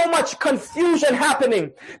is so much confusion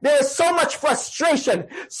happening. There is so much frustration.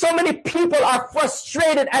 So many people are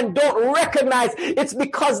frustrated and don't recognize it's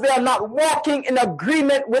because they are not walking in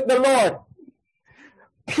agreement with the Lord.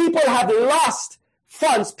 People have lost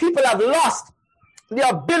funds. People have lost the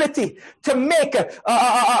ability to make a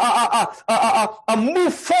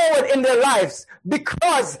move forward in their lives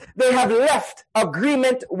because they have left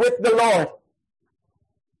agreement with the Lord.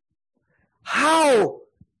 How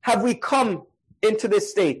have we come into this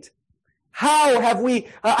state? How have we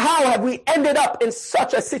ended up in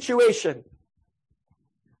such a situation?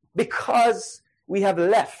 Because we have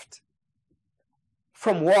left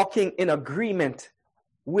from walking in agreement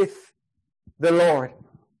with the Lord.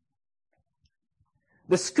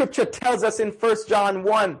 The scripture tells us in 1 John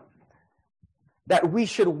 1 that we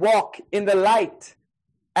should walk in the light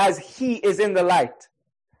as he is in the light.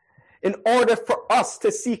 In order for us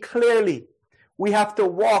to see clearly, we have to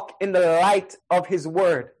walk in the light of his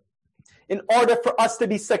word. In order for us to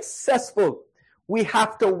be successful, we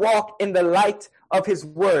have to walk in the light of his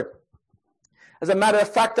word. As a matter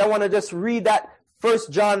of fact, I want to just read that 1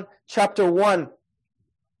 John chapter 1.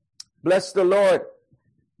 Bless the Lord.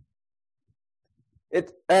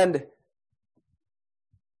 It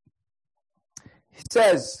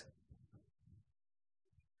says,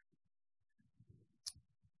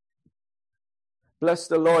 bless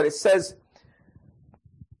the Lord. It says,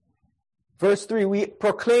 verse 3, we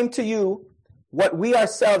proclaim to you what we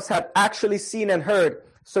ourselves have actually seen and heard,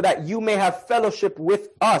 so that you may have fellowship with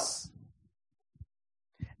us.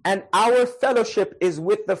 And our fellowship is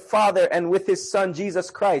with the Father and with his Son, Jesus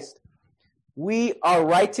Christ. We are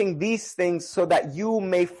writing these things so that you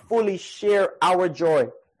may fully share our joy.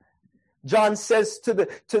 John says to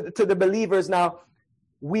the believers now,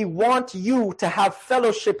 we want you to have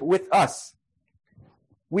fellowship with us.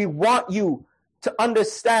 We want you to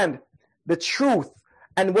understand the truth.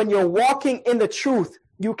 And when you're walking in the truth,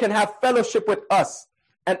 you can have fellowship with us.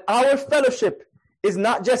 And our fellowship is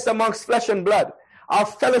not just amongst flesh and blood. Our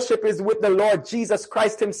fellowship is with the Lord Jesus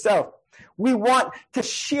Christ himself. We want to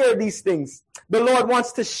share these things. The Lord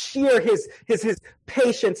wants to share his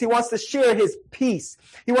patience. He wants to share his peace.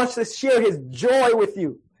 He wants to share his joy with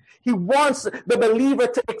you. He wants the believer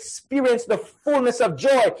to experience the fullness of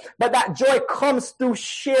joy, but that joy comes through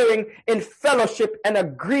sharing in fellowship and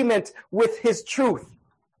agreement with his truth.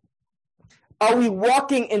 Are we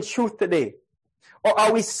walking in truth today? Or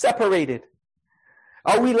are we separated?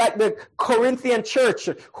 Are we like the Corinthian church,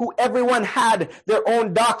 who everyone had their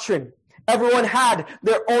own doctrine? Everyone had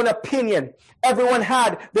their own opinion. Everyone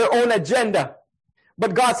had their own agenda.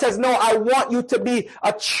 But God says, no, I want you to be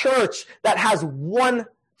a church that has one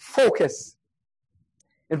focus.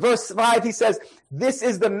 In verse 5, he says, this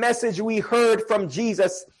is the message we heard from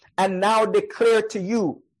Jesus and now declare to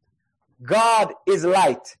you. God is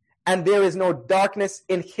light, and there is no darkness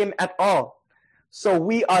in him at all. So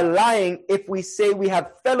we are lying if we say we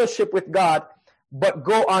have fellowship with God, but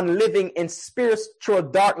go on living in spiritual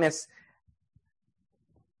darkness.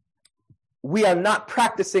 We are not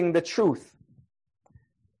practicing the truth.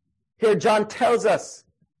 Here John tells us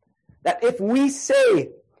that if we say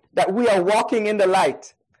that we are walking in the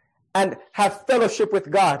light and have fellowship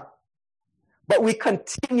with God, but we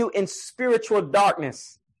continue in spiritual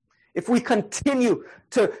darkness, if we continue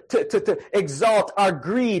to exalt our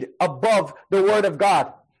greed above the word of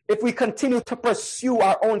God, if we continue to pursue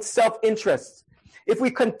our own self-interest, if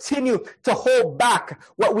we continue to hold back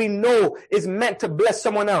what we know is meant to bless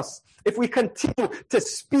someone else, if we continue to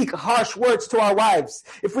speak harsh words to our wives,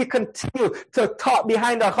 if we continue to talk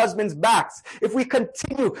behind our husbands' backs, if we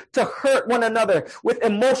continue to hurt one another with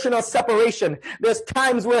emotional separation, there's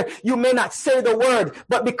times where you may not say the word,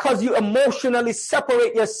 but because you emotionally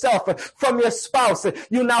separate yourself from your spouse,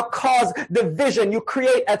 you now cause division. You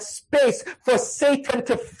create a space for Satan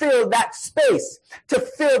to fill that space, to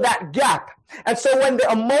fill that gap. And so when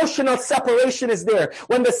the emotional separation is there,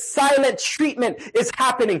 when the silent treatment is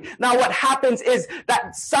happening, now what happens is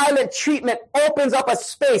that silent treatment opens up a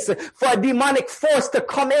space for a demonic force to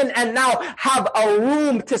come in and now have a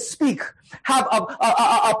room to speak, have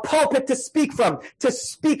a pulpit to speak from, to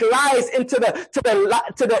speak lies into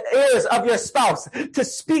the ears of your spouse, to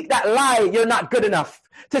speak that lie, you're not good enough.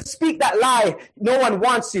 To speak that lie, no one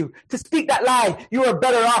wants you. To speak that lie, you are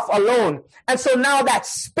better off alone. And so now that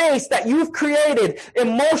space that you've created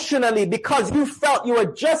emotionally because you felt you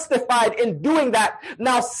were justified in doing that,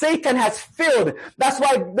 now Satan has filled. That's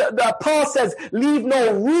why the Paul says, leave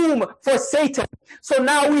no room for Satan. So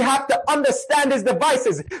now we have to understand his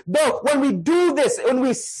devices. Though when we do this, when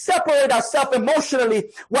we separate ourselves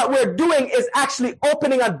emotionally, what we're doing is actually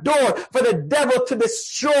opening a door for the devil to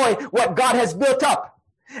destroy what God has built up.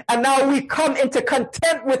 And now we come into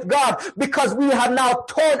content with God because we have now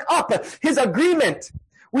torn up his agreement.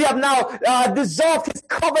 We have now dissolved his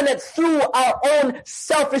covenant through our own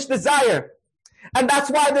selfish desire. And that's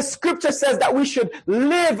why the scripture says that we should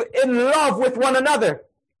live in love with one another.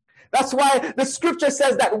 That's why the scripture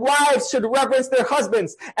says that wives should reverence their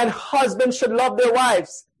husbands and husbands should love their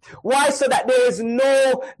wives. Why? So that there is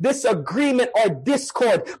no disagreement or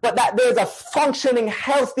discord, but that there is a functioning,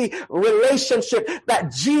 healthy relationship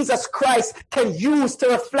that Jesus Christ can use to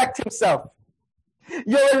reflect himself.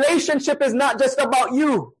 Your relationship is not just about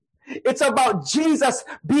you. It's about Jesus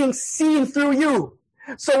being seen through you.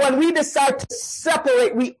 So when we decide to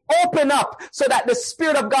separate, we open up so that the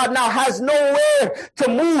Spirit of God now has nowhere to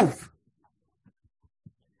move.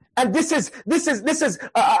 And this is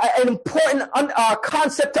an important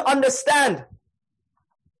concept to understand.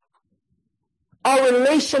 Our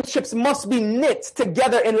relationships must be knit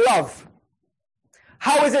together in love.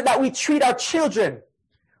 How is it that we treat our children?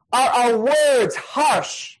 Are our words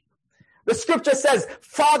harsh? The scripture says,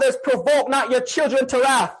 fathers, provoke not your children to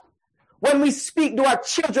wrath. When we speak, do our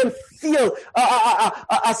children feel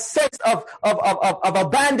a sense of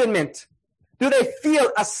abandonment? Do they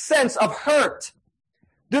feel a sense of hurt?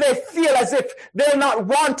 Do they feel as if they're not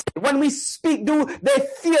wanted? When we speak, do they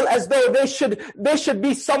feel as though they should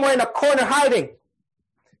be somewhere in a corner hiding?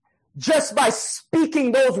 Just by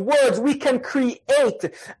speaking those words, we can create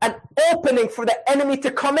an opening for the enemy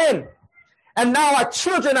to come in. And now our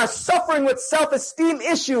children are suffering with self-esteem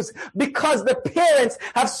issues because the parents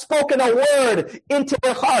have spoken a word into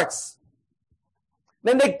their hearts.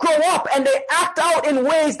 then they grow up and they act out in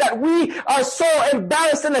ways that we are so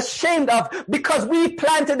embarrassed and ashamed of because we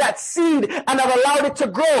planted that seed and have allowed it to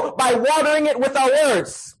grow by watering it with our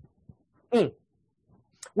words.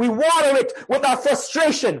 We water it with our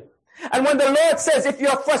frustration. And when the Lord says, if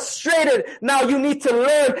you're frustrated, now you need to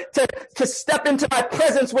learn to step into my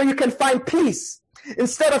presence where you can find peace.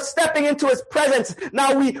 Instead of stepping into his presence,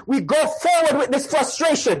 now we go forward with this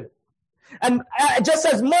frustration. And just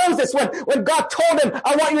as Moses, when God told him,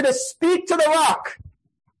 I want you to speak to the rock,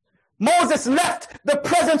 Moses left the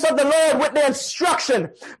presence of the Lord with the instruction,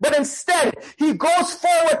 but instead he goes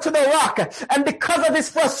forward to the rock, and because of his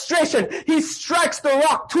frustration, he strikes the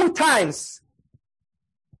rock 2 times.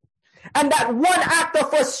 And that one act of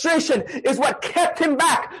frustration is what kept him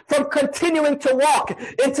back from continuing to walk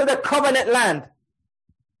into the covenant land.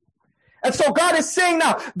 And so God is saying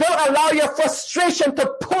now, don't allow your frustration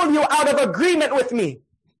to pull you out of agreement with me.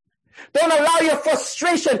 Don't allow your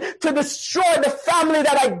frustration to destroy the family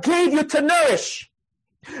that I gave you to nourish.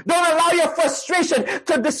 Don't allow your frustration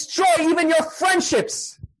to destroy even your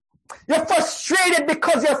friendships. You're frustrated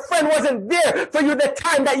because your friend wasn't there for you the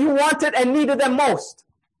time that you wanted and needed them most.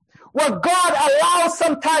 Well, God allows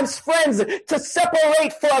sometimes friends to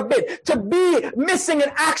separate for a bit, to be missing in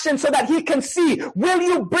action so that he can see, will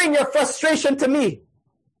you bring your frustration to me?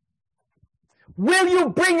 Will you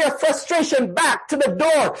bring your frustration back to the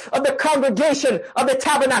door of the congregation of the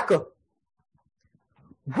tabernacle?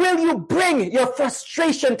 Will you bring your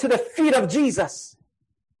frustration to the feet of Jesus?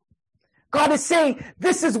 God is saying,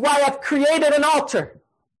 this is why I've created an altar.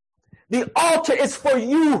 The altar is for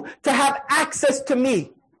you to have access to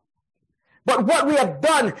me. But what we have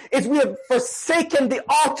done is we have forsaken the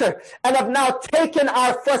altar and have now taken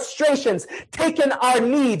our frustrations, taken our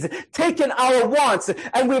needs, taken our wants,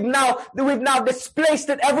 and we've now displaced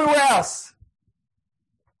it everywhere else.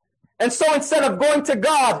 And so instead of going to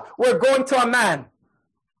God, we're going to a man.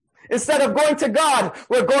 Instead of going to God,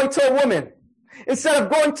 we're going to a woman. Instead of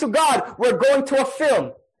going to God, we're going to a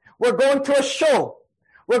film. We're going to a show.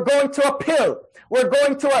 We're going to a pill. We're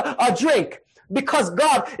going to a drink. Because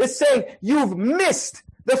God is saying, you've missed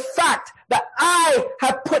the fact that I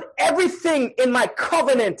have put everything in my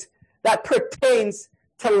covenant that pertains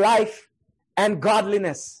to life and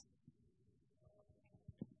godliness.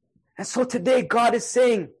 And so today God is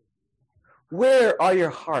saying, where are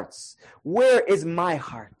your hearts? Where is my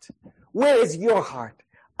heart? Where is your heart?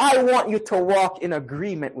 I want you to walk in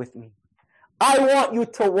agreement with me. I want you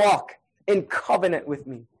to walk in covenant with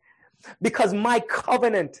me. Because my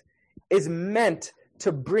covenant is meant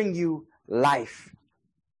to bring you life.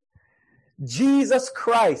 Jesus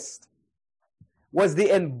Christ was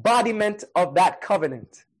the embodiment of that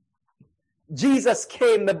covenant. Jesus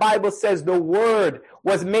came, the Bible says, the Word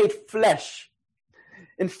was made flesh.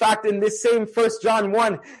 In fact, in this same 1 John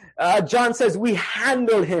 1, John says, we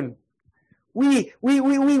handled him. We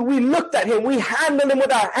looked at him. We handled him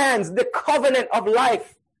with our hands, the covenant of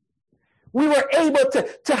life. We were able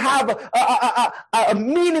to have a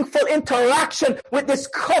meaningful interaction with this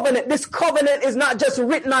covenant. This covenant is not just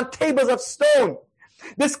written on tables of stone.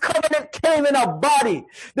 This covenant came in our body.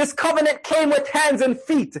 This covenant came with hands and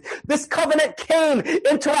feet. This covenant came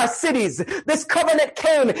into our cities. This covenant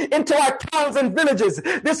came into our towns and villages.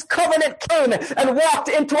 This covenant came and walked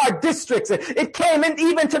into our districts. It came in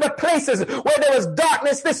even to the places where there was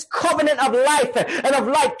darkness. This covenant of life and of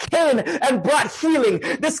light came and brought healing.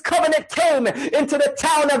 This covenant came into the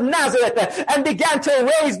town of Nazareth and began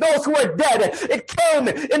to raise those who were dead. It came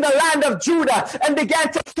in the land of Judah and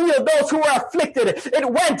began to heal those who were afflicted. It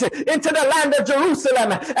went into the land of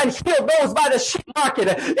Jerusalem and healed those by the sheep market.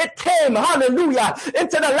 It came, hallelujah,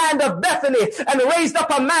 into the land of Bethany and raised up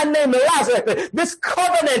a man named Lazarus. This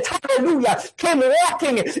covenant, hallelujah, came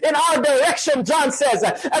walking in our direction, John says,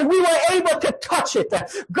 and we were able to touch it.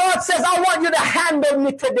 God says, I want you to handle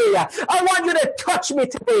me today. I want you to touch me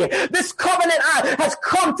today. This covenant has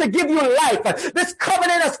come to give you life. This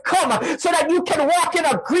covenant has come so that you can walk in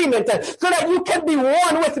agreement, so that you can be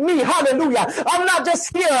one with me. Hallelujah. I'm not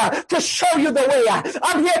just here to show you the way.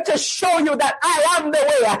 I'm here to show you that I am the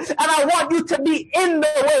way, and I want you to be in the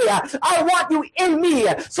way. I want you in me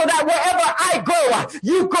so that wherever I go,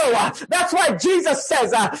 you go. That's why Jesus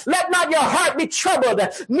says, let not your heart be troubled,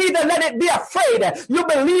 neither let it be afraid. You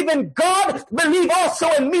believe in God, believe also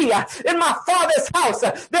in me. In my Father's house,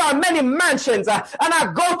 there are many mansions, and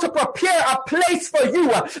I go to prepare a place for you,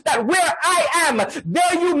 that where I am,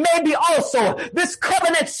 there you may be also. This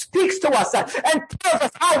covenant speaks to us and tells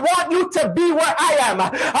us, I want you to be where I am.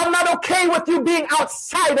 I'm not okay with you being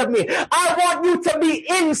outside of me. I want you to be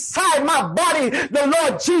inside my body, the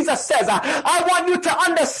Lord Jesus says. I want you to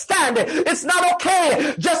understand it's not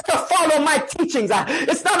okay just to follow my teachings.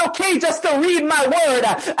 It's not okay just to read my word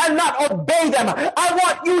and not obey them. I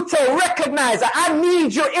want you to recognize I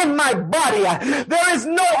need you in my body. There is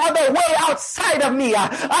no other way outside of me.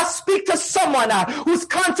 I speak to someone who's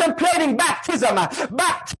contemplating baptism.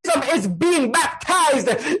 Baptism is being baptized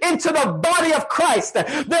into the body of Christ.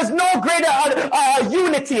 There's no greater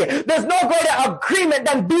unity. There's no greater agreement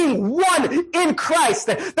than being one in Christ,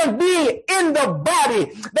 than being in the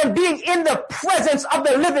body, than being in the presence of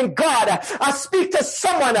the living God. I speak to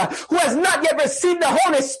someone who has not yet received the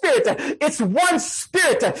Holy Spirit. It's one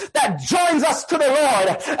Spirit that joins us to the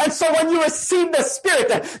Lord. And so when you receive the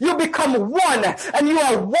Spirit, you become one and you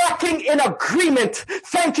are walking in agreement.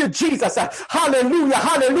 Thank you, Jesus. Hallelujah,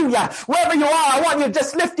 hallelujah. Wherever you are, I want you to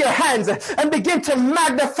just lift your hands and begin to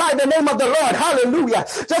magnify the name of the Lord. Hallelujah.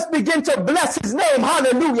 Just begin to bless his name.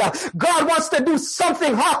 Hallelujah. God wants to do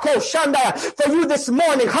something, Hako Shanda, for you this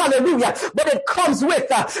morning. Hallelujah. But it comes with,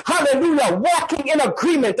 hallelujah, walking in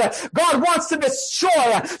agreement. God wants to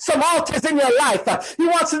destroy some altars in your life. He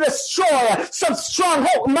wants to destroy some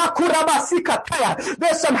stronghold.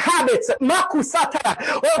 There's some habits.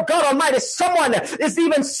 Oh God Almighty, someone is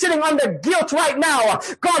even sitting under guilt right now.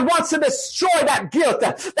 God wants to destroy that guilt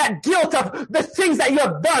of the things that you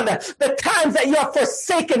have done, the times that you have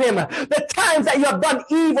forsaken him, the times that you have done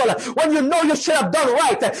evil when you know you should have done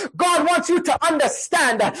right. God wants you to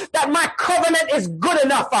understand that my covenant is good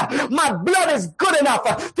enough. My blood is good enough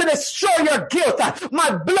to destroy your guilt.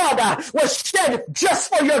 My blood was shed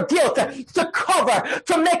just for your guilt, to cover,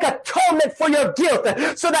 to make atonement for your guilt,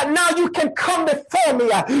 so that now you can come before me.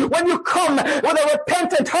 When you come with a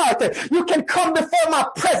repentant heart, you can come before my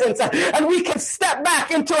presence and we can step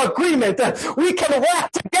back into agreement. We can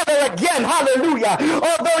walk together again. Hallelujah.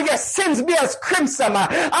 Although your sins be as crimson,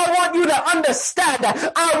 I want you to understand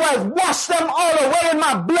I will wash them all away in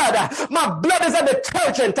my blood. My blood is a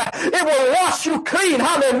detergent. It will wash you clean.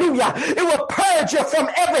 Hallelujah. It will purge you from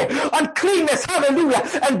every uncleanness. Hallelujah.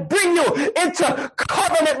 And bring you into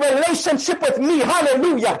covenant relationship with me.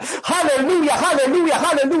 Hallelujah. Hallelujah. Hallelujah.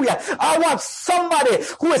 Hallelujah. I want somebody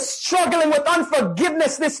who is struggling with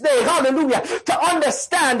unforgiveness this day. Hallelujah. To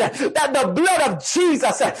understand that the blood of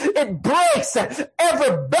Jesus, it breaks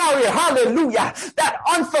every barrier. Hallelujah. That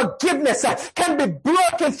unforgiveness can be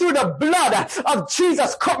broken through the blood of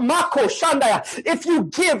Jesus. If you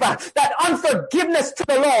give that unforgiveness to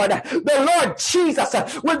the Lord Jesus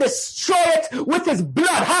will destroy it with his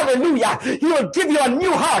blood. Hallelujah. He will give you a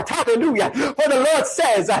new heart. Hallelujah. For the Lord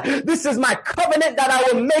says, this is my covenant that I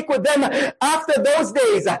will make with them after those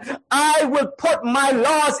days. I will put my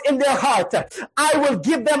laws in their heart. I will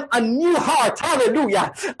give them a new heart.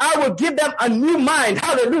 Hallelujah. I will give them a new mind.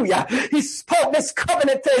 Hallelujah. He spoke this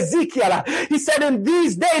covenant to Ezekiel. He said, in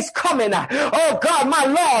these days coming, oh God, my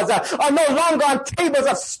laws are no longer on tables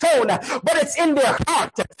of stone, but it's in their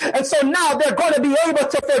heart. And so now they're going to be able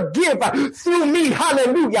to forgive through me.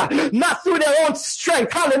 Hallelujah. Not through their own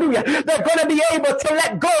strength. Hallelujah. They're going to be able to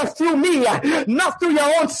let go through me, not through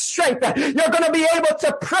your own strength. You're going to be able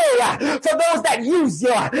to pray for those that use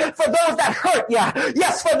you, for those that hurt you.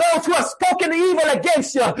 Yes, for those who have spoken evil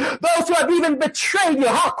against you, those who have even betrayed you.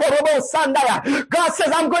 God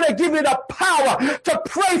says, I'm going to give you the power to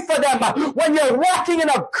pray for them when you're walking in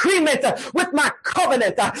agreement with my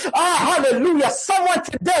covenant. Hallelujah. Someone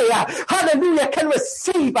today, hallelujah, can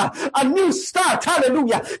receive a new start.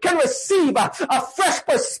 Hallelujah. Can receive a fresh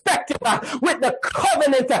perspective with the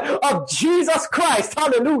covenant of Jesus Christ.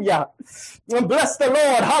 Hallelujah. And bless the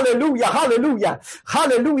Lord. Hallelujah. Hallelujah.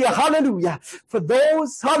 Hallelujah. Hallelujah. For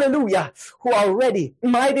those, hallelujah, who are ready,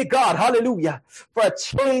 mighty God, hallelujah, for a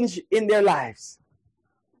change in their lives.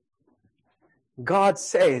 God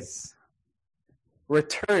says,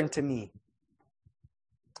 return to me.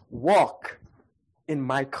 Walk in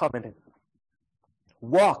my covenant.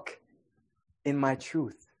 Walk in my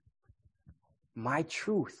truth. My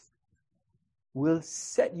truth will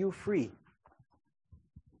set you free.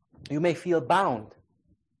 You may feel bound.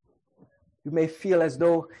 You may feel as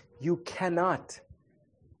though you cannot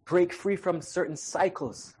break free from certain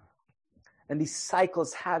cycles. And these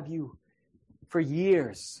cycles have you for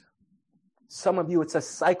years. Some of you, it's a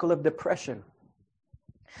cycle of depression,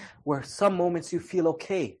 where some moments you feel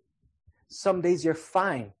okay. Some days you're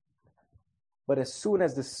fine. But as soon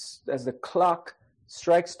as the clock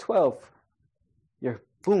strikes 12, you're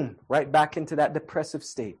boom, right back into that depressive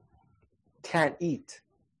state. Can't eat.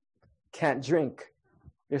 Can't drink.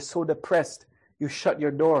 You're so depressed. You shut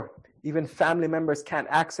your door Even family members can't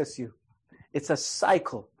access you. It's a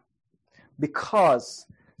cycle because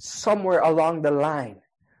somewhere along the line,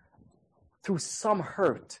 through some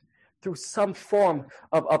hurt, through some form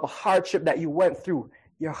of hardship that you went through,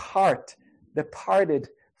 your heart departed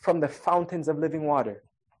from the fountains of living water.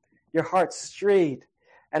 Your heart strayed,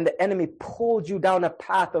 and the enemy pulled you down a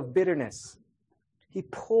path of bitterness. He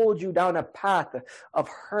pulled you down a path of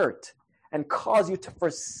hurt and caused you to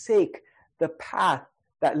forsake the path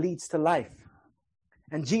that leads to life.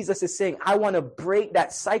 And Jesus is saying, I want to break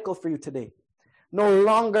that cycle for you today. No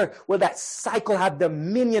longer will that cycle have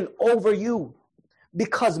dominion over you,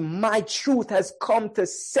 because my truth has come to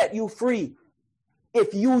set you free.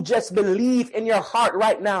 If you just believe in your heart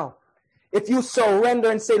right now, if you surrender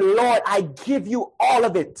and say, Lord, I give you all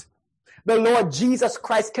of it, the Lord Jesus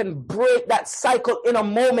Christ can break that cycle in a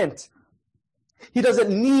moment. He doesn't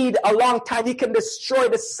need a long time. He can destroy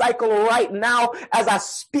the cycle right now as I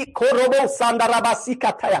speak. In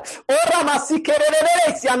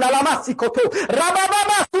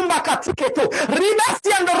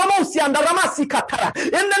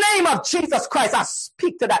the name of Jesus Christ, I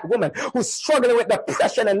speak to that woman who's struggling with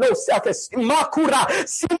depression and low self-esteem. I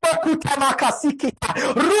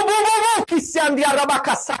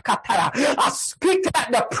speak to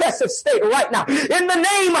that depressive state right now. In the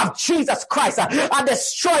name of Jesus Christ, I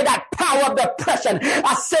destroy that power of depression.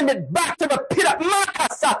 I send it back to the pit of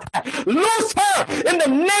Makasata. Loose her in the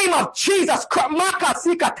name of Jesus Christ.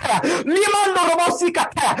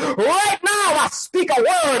 Right now, I speak a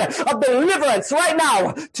word of deliverance right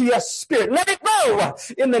now to your spirit. Let it go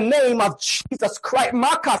in the name of Jesus Christ.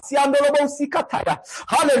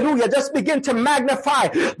 Hallelujah. Just begin to magnify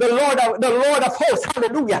the Lord of hosts.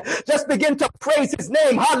 Hallelujah. Just begin to praise his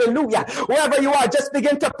name. Hallelujah. Wherever you are, just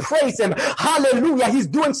begin to praise him. Hallelujah. He's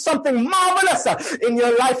doing something marvelous in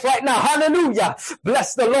your life right now. Hallelujah.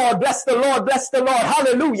 Bless the Lord. Bless the Lord. Bless the Lord.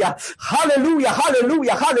 Hallelujah. Hallelujah.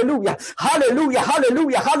 Hallelujah. Hallelujah. Hallelujah.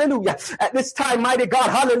 Hallelujah. Hallelujah. At this time, mighty God.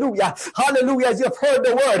 Hallelujah. Hallelujah. As you have heard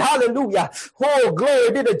the word. Hallelujah. Oh,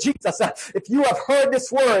 glory be to Jesus. If you have heard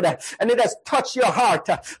this word and it has touched your heart.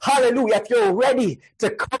 Hallelujah. If you're ready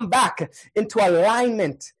to come back into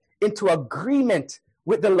alignment, into agreement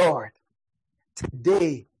with the Lord,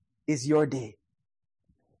 today is your day.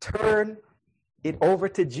 Turn it over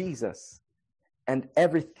to Jesus and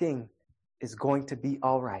everything is going to be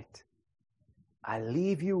all right. I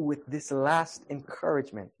leave you with this last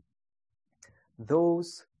encouragement.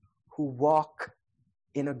 Those who walk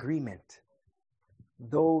in agreement,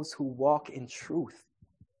 those who walk in truth,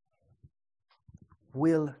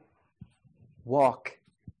 will walk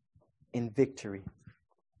in victory,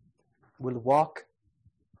 will walk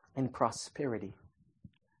in prosperity.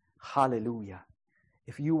 Hallelujah.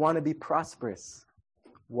 If you want to be prosperous,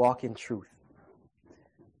 walk in truth.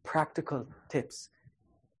 Practical tips.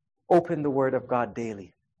 Open the Word of God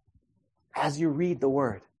daily. As you read the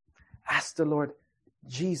Word, ask the Lord,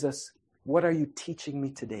 Jesus, what are you teaching me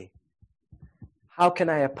today? How can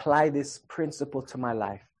I apply this principle to my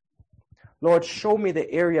life? Lord, show me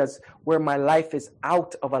the areas where my life is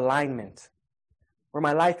out of alignment, where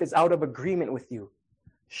my life is out of agreement with you.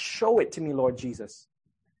 Show it to me, Lord Jesus.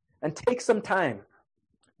 And take some time.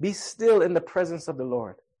 Be still in the presence of the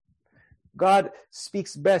Lord. God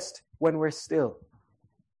speaks best when we're still.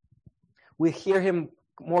 We hear him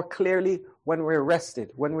more clearly when we're rested,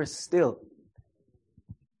 when we're still.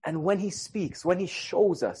 And when he speaks, when he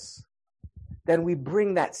shows us, then we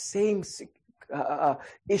bring that same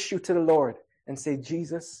issue to the Lord and say,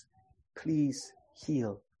 Jesus, please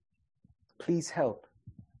heal. Please help.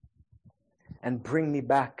 And bring me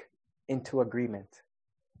back into agreement.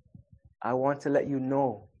 I want to let you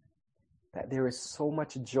know that there is so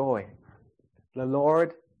much joy. The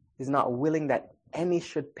Lord is not willing that any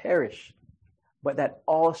should perish, but that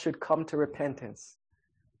all should come to repentance,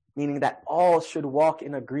 meaning that all should walk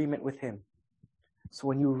in agreement with him. So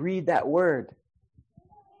when you read that word,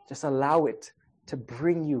 just allow it to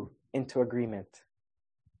bring you into agreement.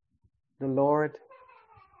 The Lord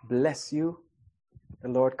bless you. The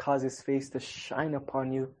Lord cause his face to shine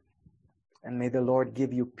upon you. And may the Lord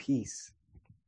give you peace